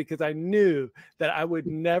month plan because I knew that I would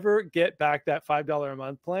never get back that $5 a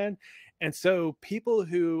month plan. And so people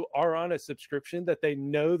who are on a subscription that they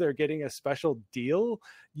know they're getting a special deal,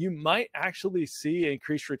 you might actually see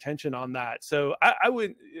increased retention on that. So I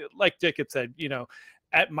would, like Jacob said,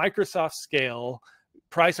 at Microsoft scale,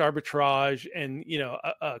 price arbitrage, and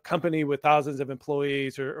a company with thousands of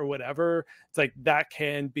employees or whatever, it's like that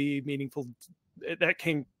can be meaningful. That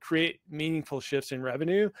can create meaningful shifts in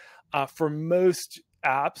revenue. For most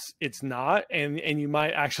apps, it's not, and you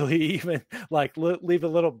might actually even like leave a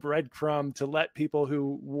little breadcrumb to let people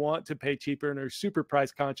who want to pay cheaper and are super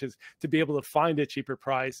price conscious to be able to find a cheaper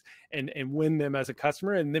price and win them as a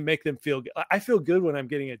customer, and then make them feel good. I feel good when I'm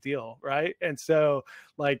getting a deal, right? And so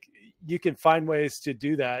like you can find ways to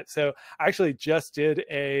do that. So I actually just did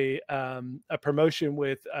a promotion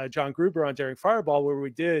with John Gruber on Daring Fireball, where we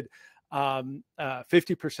did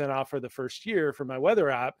 50% off for the first year for my weather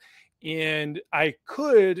app. And I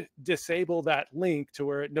could disable that link to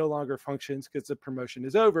where it no longer functions because the promotion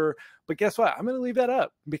is over. But guess what? I'm going to leave that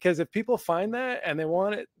up, because if people find that and they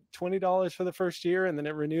want it $20 for the first year and then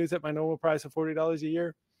it renews at my normal price of $40 a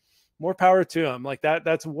year, more power to them. Like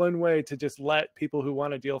that's one way to just let people who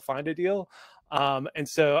want a deal find a deal. And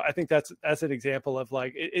so I think that's an example of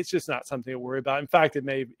like, it's just not something to worry about. In fact, it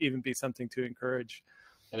may even be something to encourage.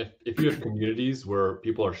 And if you have communities where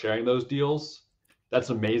people are sharing those deals, that's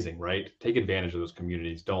amazing, right? Take advantage of those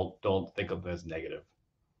communities. Don't think of them as negative.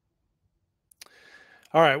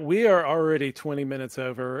 All right, we are already 20 minutes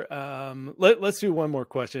over. Let's do one more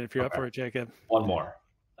question if you're up for it, Jacob. One more.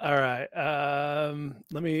 All right.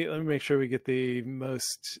 Let me make sure we get the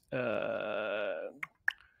most. Yeah,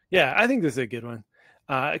 I think this is a good one.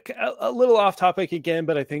 A little off topic again,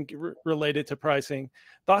 but I think related to pricing.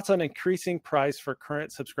 Thoughts on increasing price for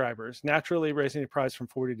current subscribers? Naturally, raising the price from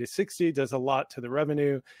 40 to 60 does a lot to the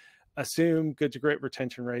revenue. Assume good to great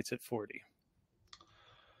retention rates at 40.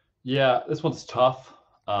 Yeah, this one's tough.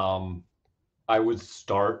 I would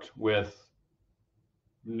start with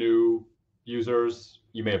new users.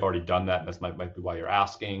 You may have already done that. This might be why you're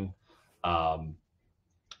asking.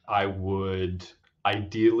 I would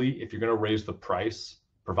ideally, if you're going to raise the price,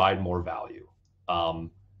 provide more value.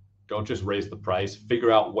 Don't just raise the price.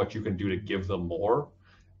 Figure out what you can do to give them more.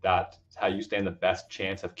 That's how you stand the best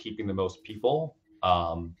chance of keeping the most people.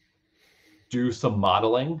 Do some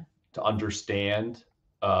modeling to understand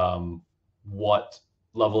what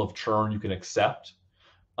level of churn you can accept,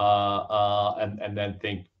 and then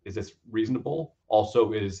think, is this reasonable?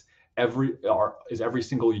 Also, is every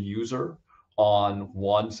single user on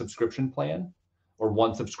one subscription plan or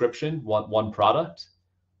one subscription, one product?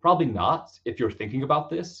 Probably not. If you're thinking about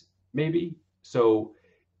this, maybe. So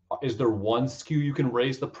is there one SKU you can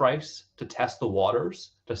raise the price to test the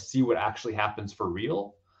waters to see what actually happens for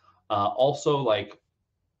real? Also, like,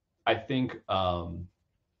 I think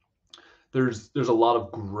there's a lot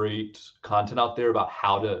of great content out there about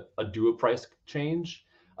how to do a price change.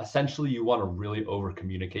 Essentially, you want to really over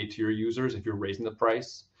communicate to your users if you're raising the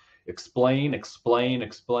price. Explain.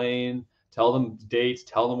 Tell them dates,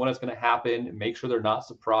 tell them when it's going to happen, make sure they're not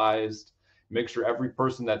surprised, make sure every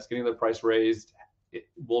person that's getting their price raised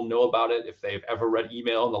will know about it if they've ever read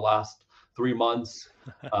email in the last 3 months,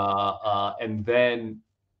 and then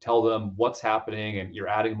tell them what's happening and you're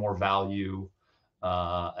adding more value,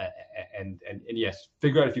 and yes,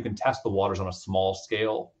 figure out if you can test the waters on a small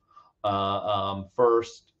scale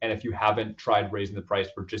first. And if you haven't tried raising the price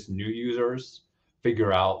for just new users,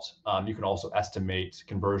 figure out, you can also estimate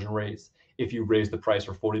conversion rates. If you raise the price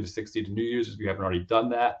for 40 to 60 to new users, if you haven't already done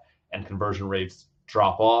that and conversion rates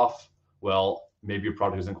drop off, well, maybe your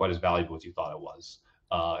product isn't quite as valuable as you thought it was.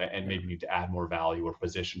 And maybe you need to add more value or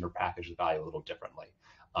position or package the value a little differently.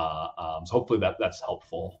 So hopefully that's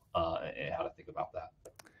helpful in how to think about that.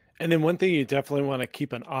 And then one thing you definitely want to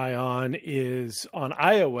keep an eye on is on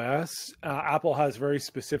iOS, Apple has very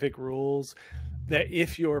specific rules that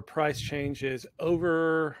if your price change is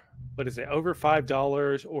over, over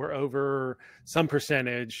 $5 or over some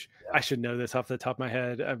percentage, I should know this off the top of my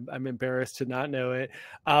head. I'm embarrassed to not know it.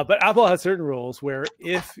 But Apple has certain rules where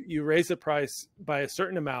if you raise the price by a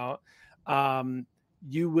certain amount, the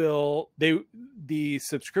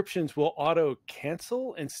subscriptions will auto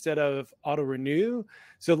cancel instead of auto renew.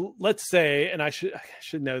 So let's say, and I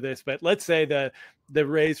should know this, but let's say the the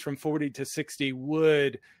raise from 40 to 60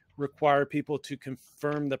 would require people to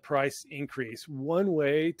confirm the price increase. One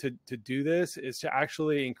way to do this is to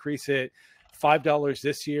actually increase it $5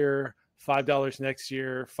 this year, $5 next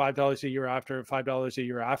year, $5 a year after, and $5 a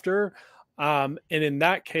year after. And in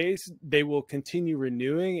that case, they will continue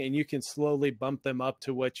renewing, and you can slowly bump them up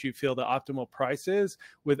to what you feel the optimal price is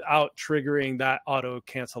without triggering that auto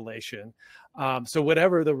cancellation. So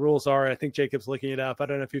whatever the rules are, I think Jacob's looking it up. I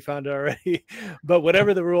don't know if you found it already, but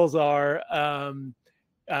whatever the rules are,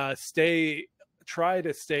 try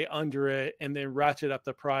to stay under it, and then ratchet up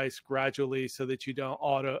the price gradually so that you don't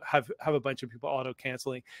have a bunch of people auto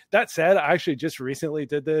canceling. That said, I actually just recently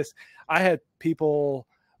did this. I had people,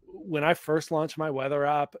 when I first launched my weather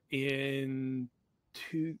app in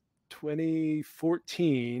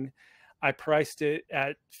 2014, I priced it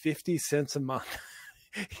at 50 cents a month.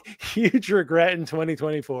 Huge regret in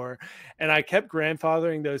 2024. And I kept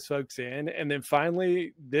grandfathering those folks in. And then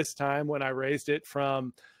finally, this time when I raised it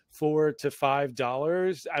from $4 to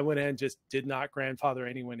 $5, I went in and just did not grandfather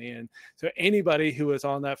anyone in. So anybody who was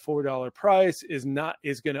on that $4 price is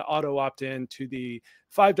going to auto opt in to the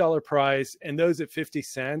 $5 price. And those at 50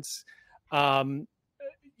 cents,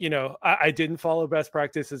 you know, I didn't follow best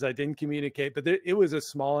practices. I didn't communicate, but it was a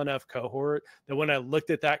small enough cohort that when I looked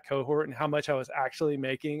at that cohort and how much I was actually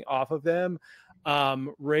making off of them,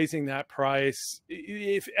 raising that price,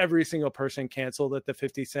 if every single person canceled at the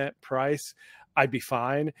 50-cent price, I'd be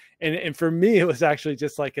fine. And for me, it was actually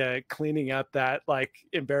just like a cleaning up that like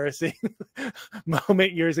embarrassing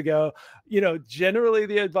moment years ago. You know, generally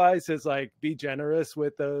the advice is like, be generous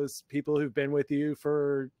with those people who've been with you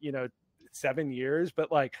for, you know, 7 years, but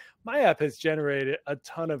like my app has generated a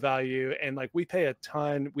ton of value, and like we pay a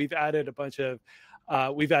ton. We've added a bunch of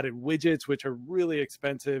we've added widgets, which are really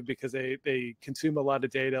expensive because they consume a lot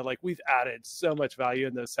of data. Like we've added so much value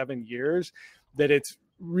in those 7 years that it's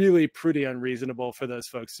really pretty unreasonable for those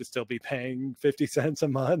folks to still be paying 50 cents a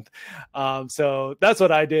month. So that's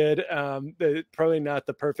what I did. Probably not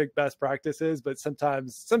the perfect best practices, but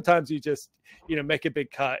sometimes you just, you know, make a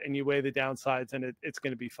big cut and you weigh the downsides, and it's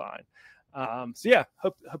going to be fine. So yeah,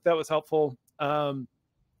 hope that was helpful. But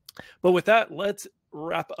with that, let's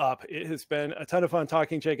wrap up. It has been a ton of fun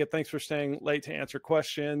talking, Jacob. Thanks for staying late to answer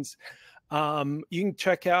questions. You can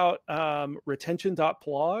check out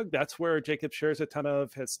retention.blog. That's where Jacob shares a ton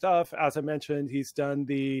of his stuff. As I mentioned, he's done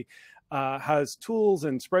has tools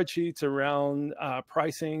and spreadsheets around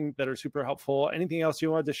pricing that are super helpful. Anything else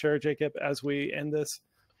you wanted to share, Jacob, as we end this?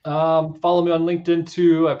 Follow me on LinkedIn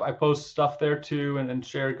too. I post stuff there too, and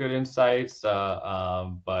share good insights.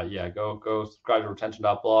 But yeah, go subscribe to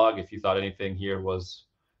retention.blog if you thought anything here was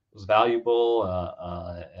valuable.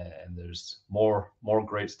 And there's more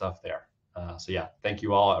great stuff there. So yeah, thank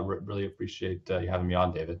you all. I really appreciate you having me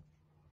on, David.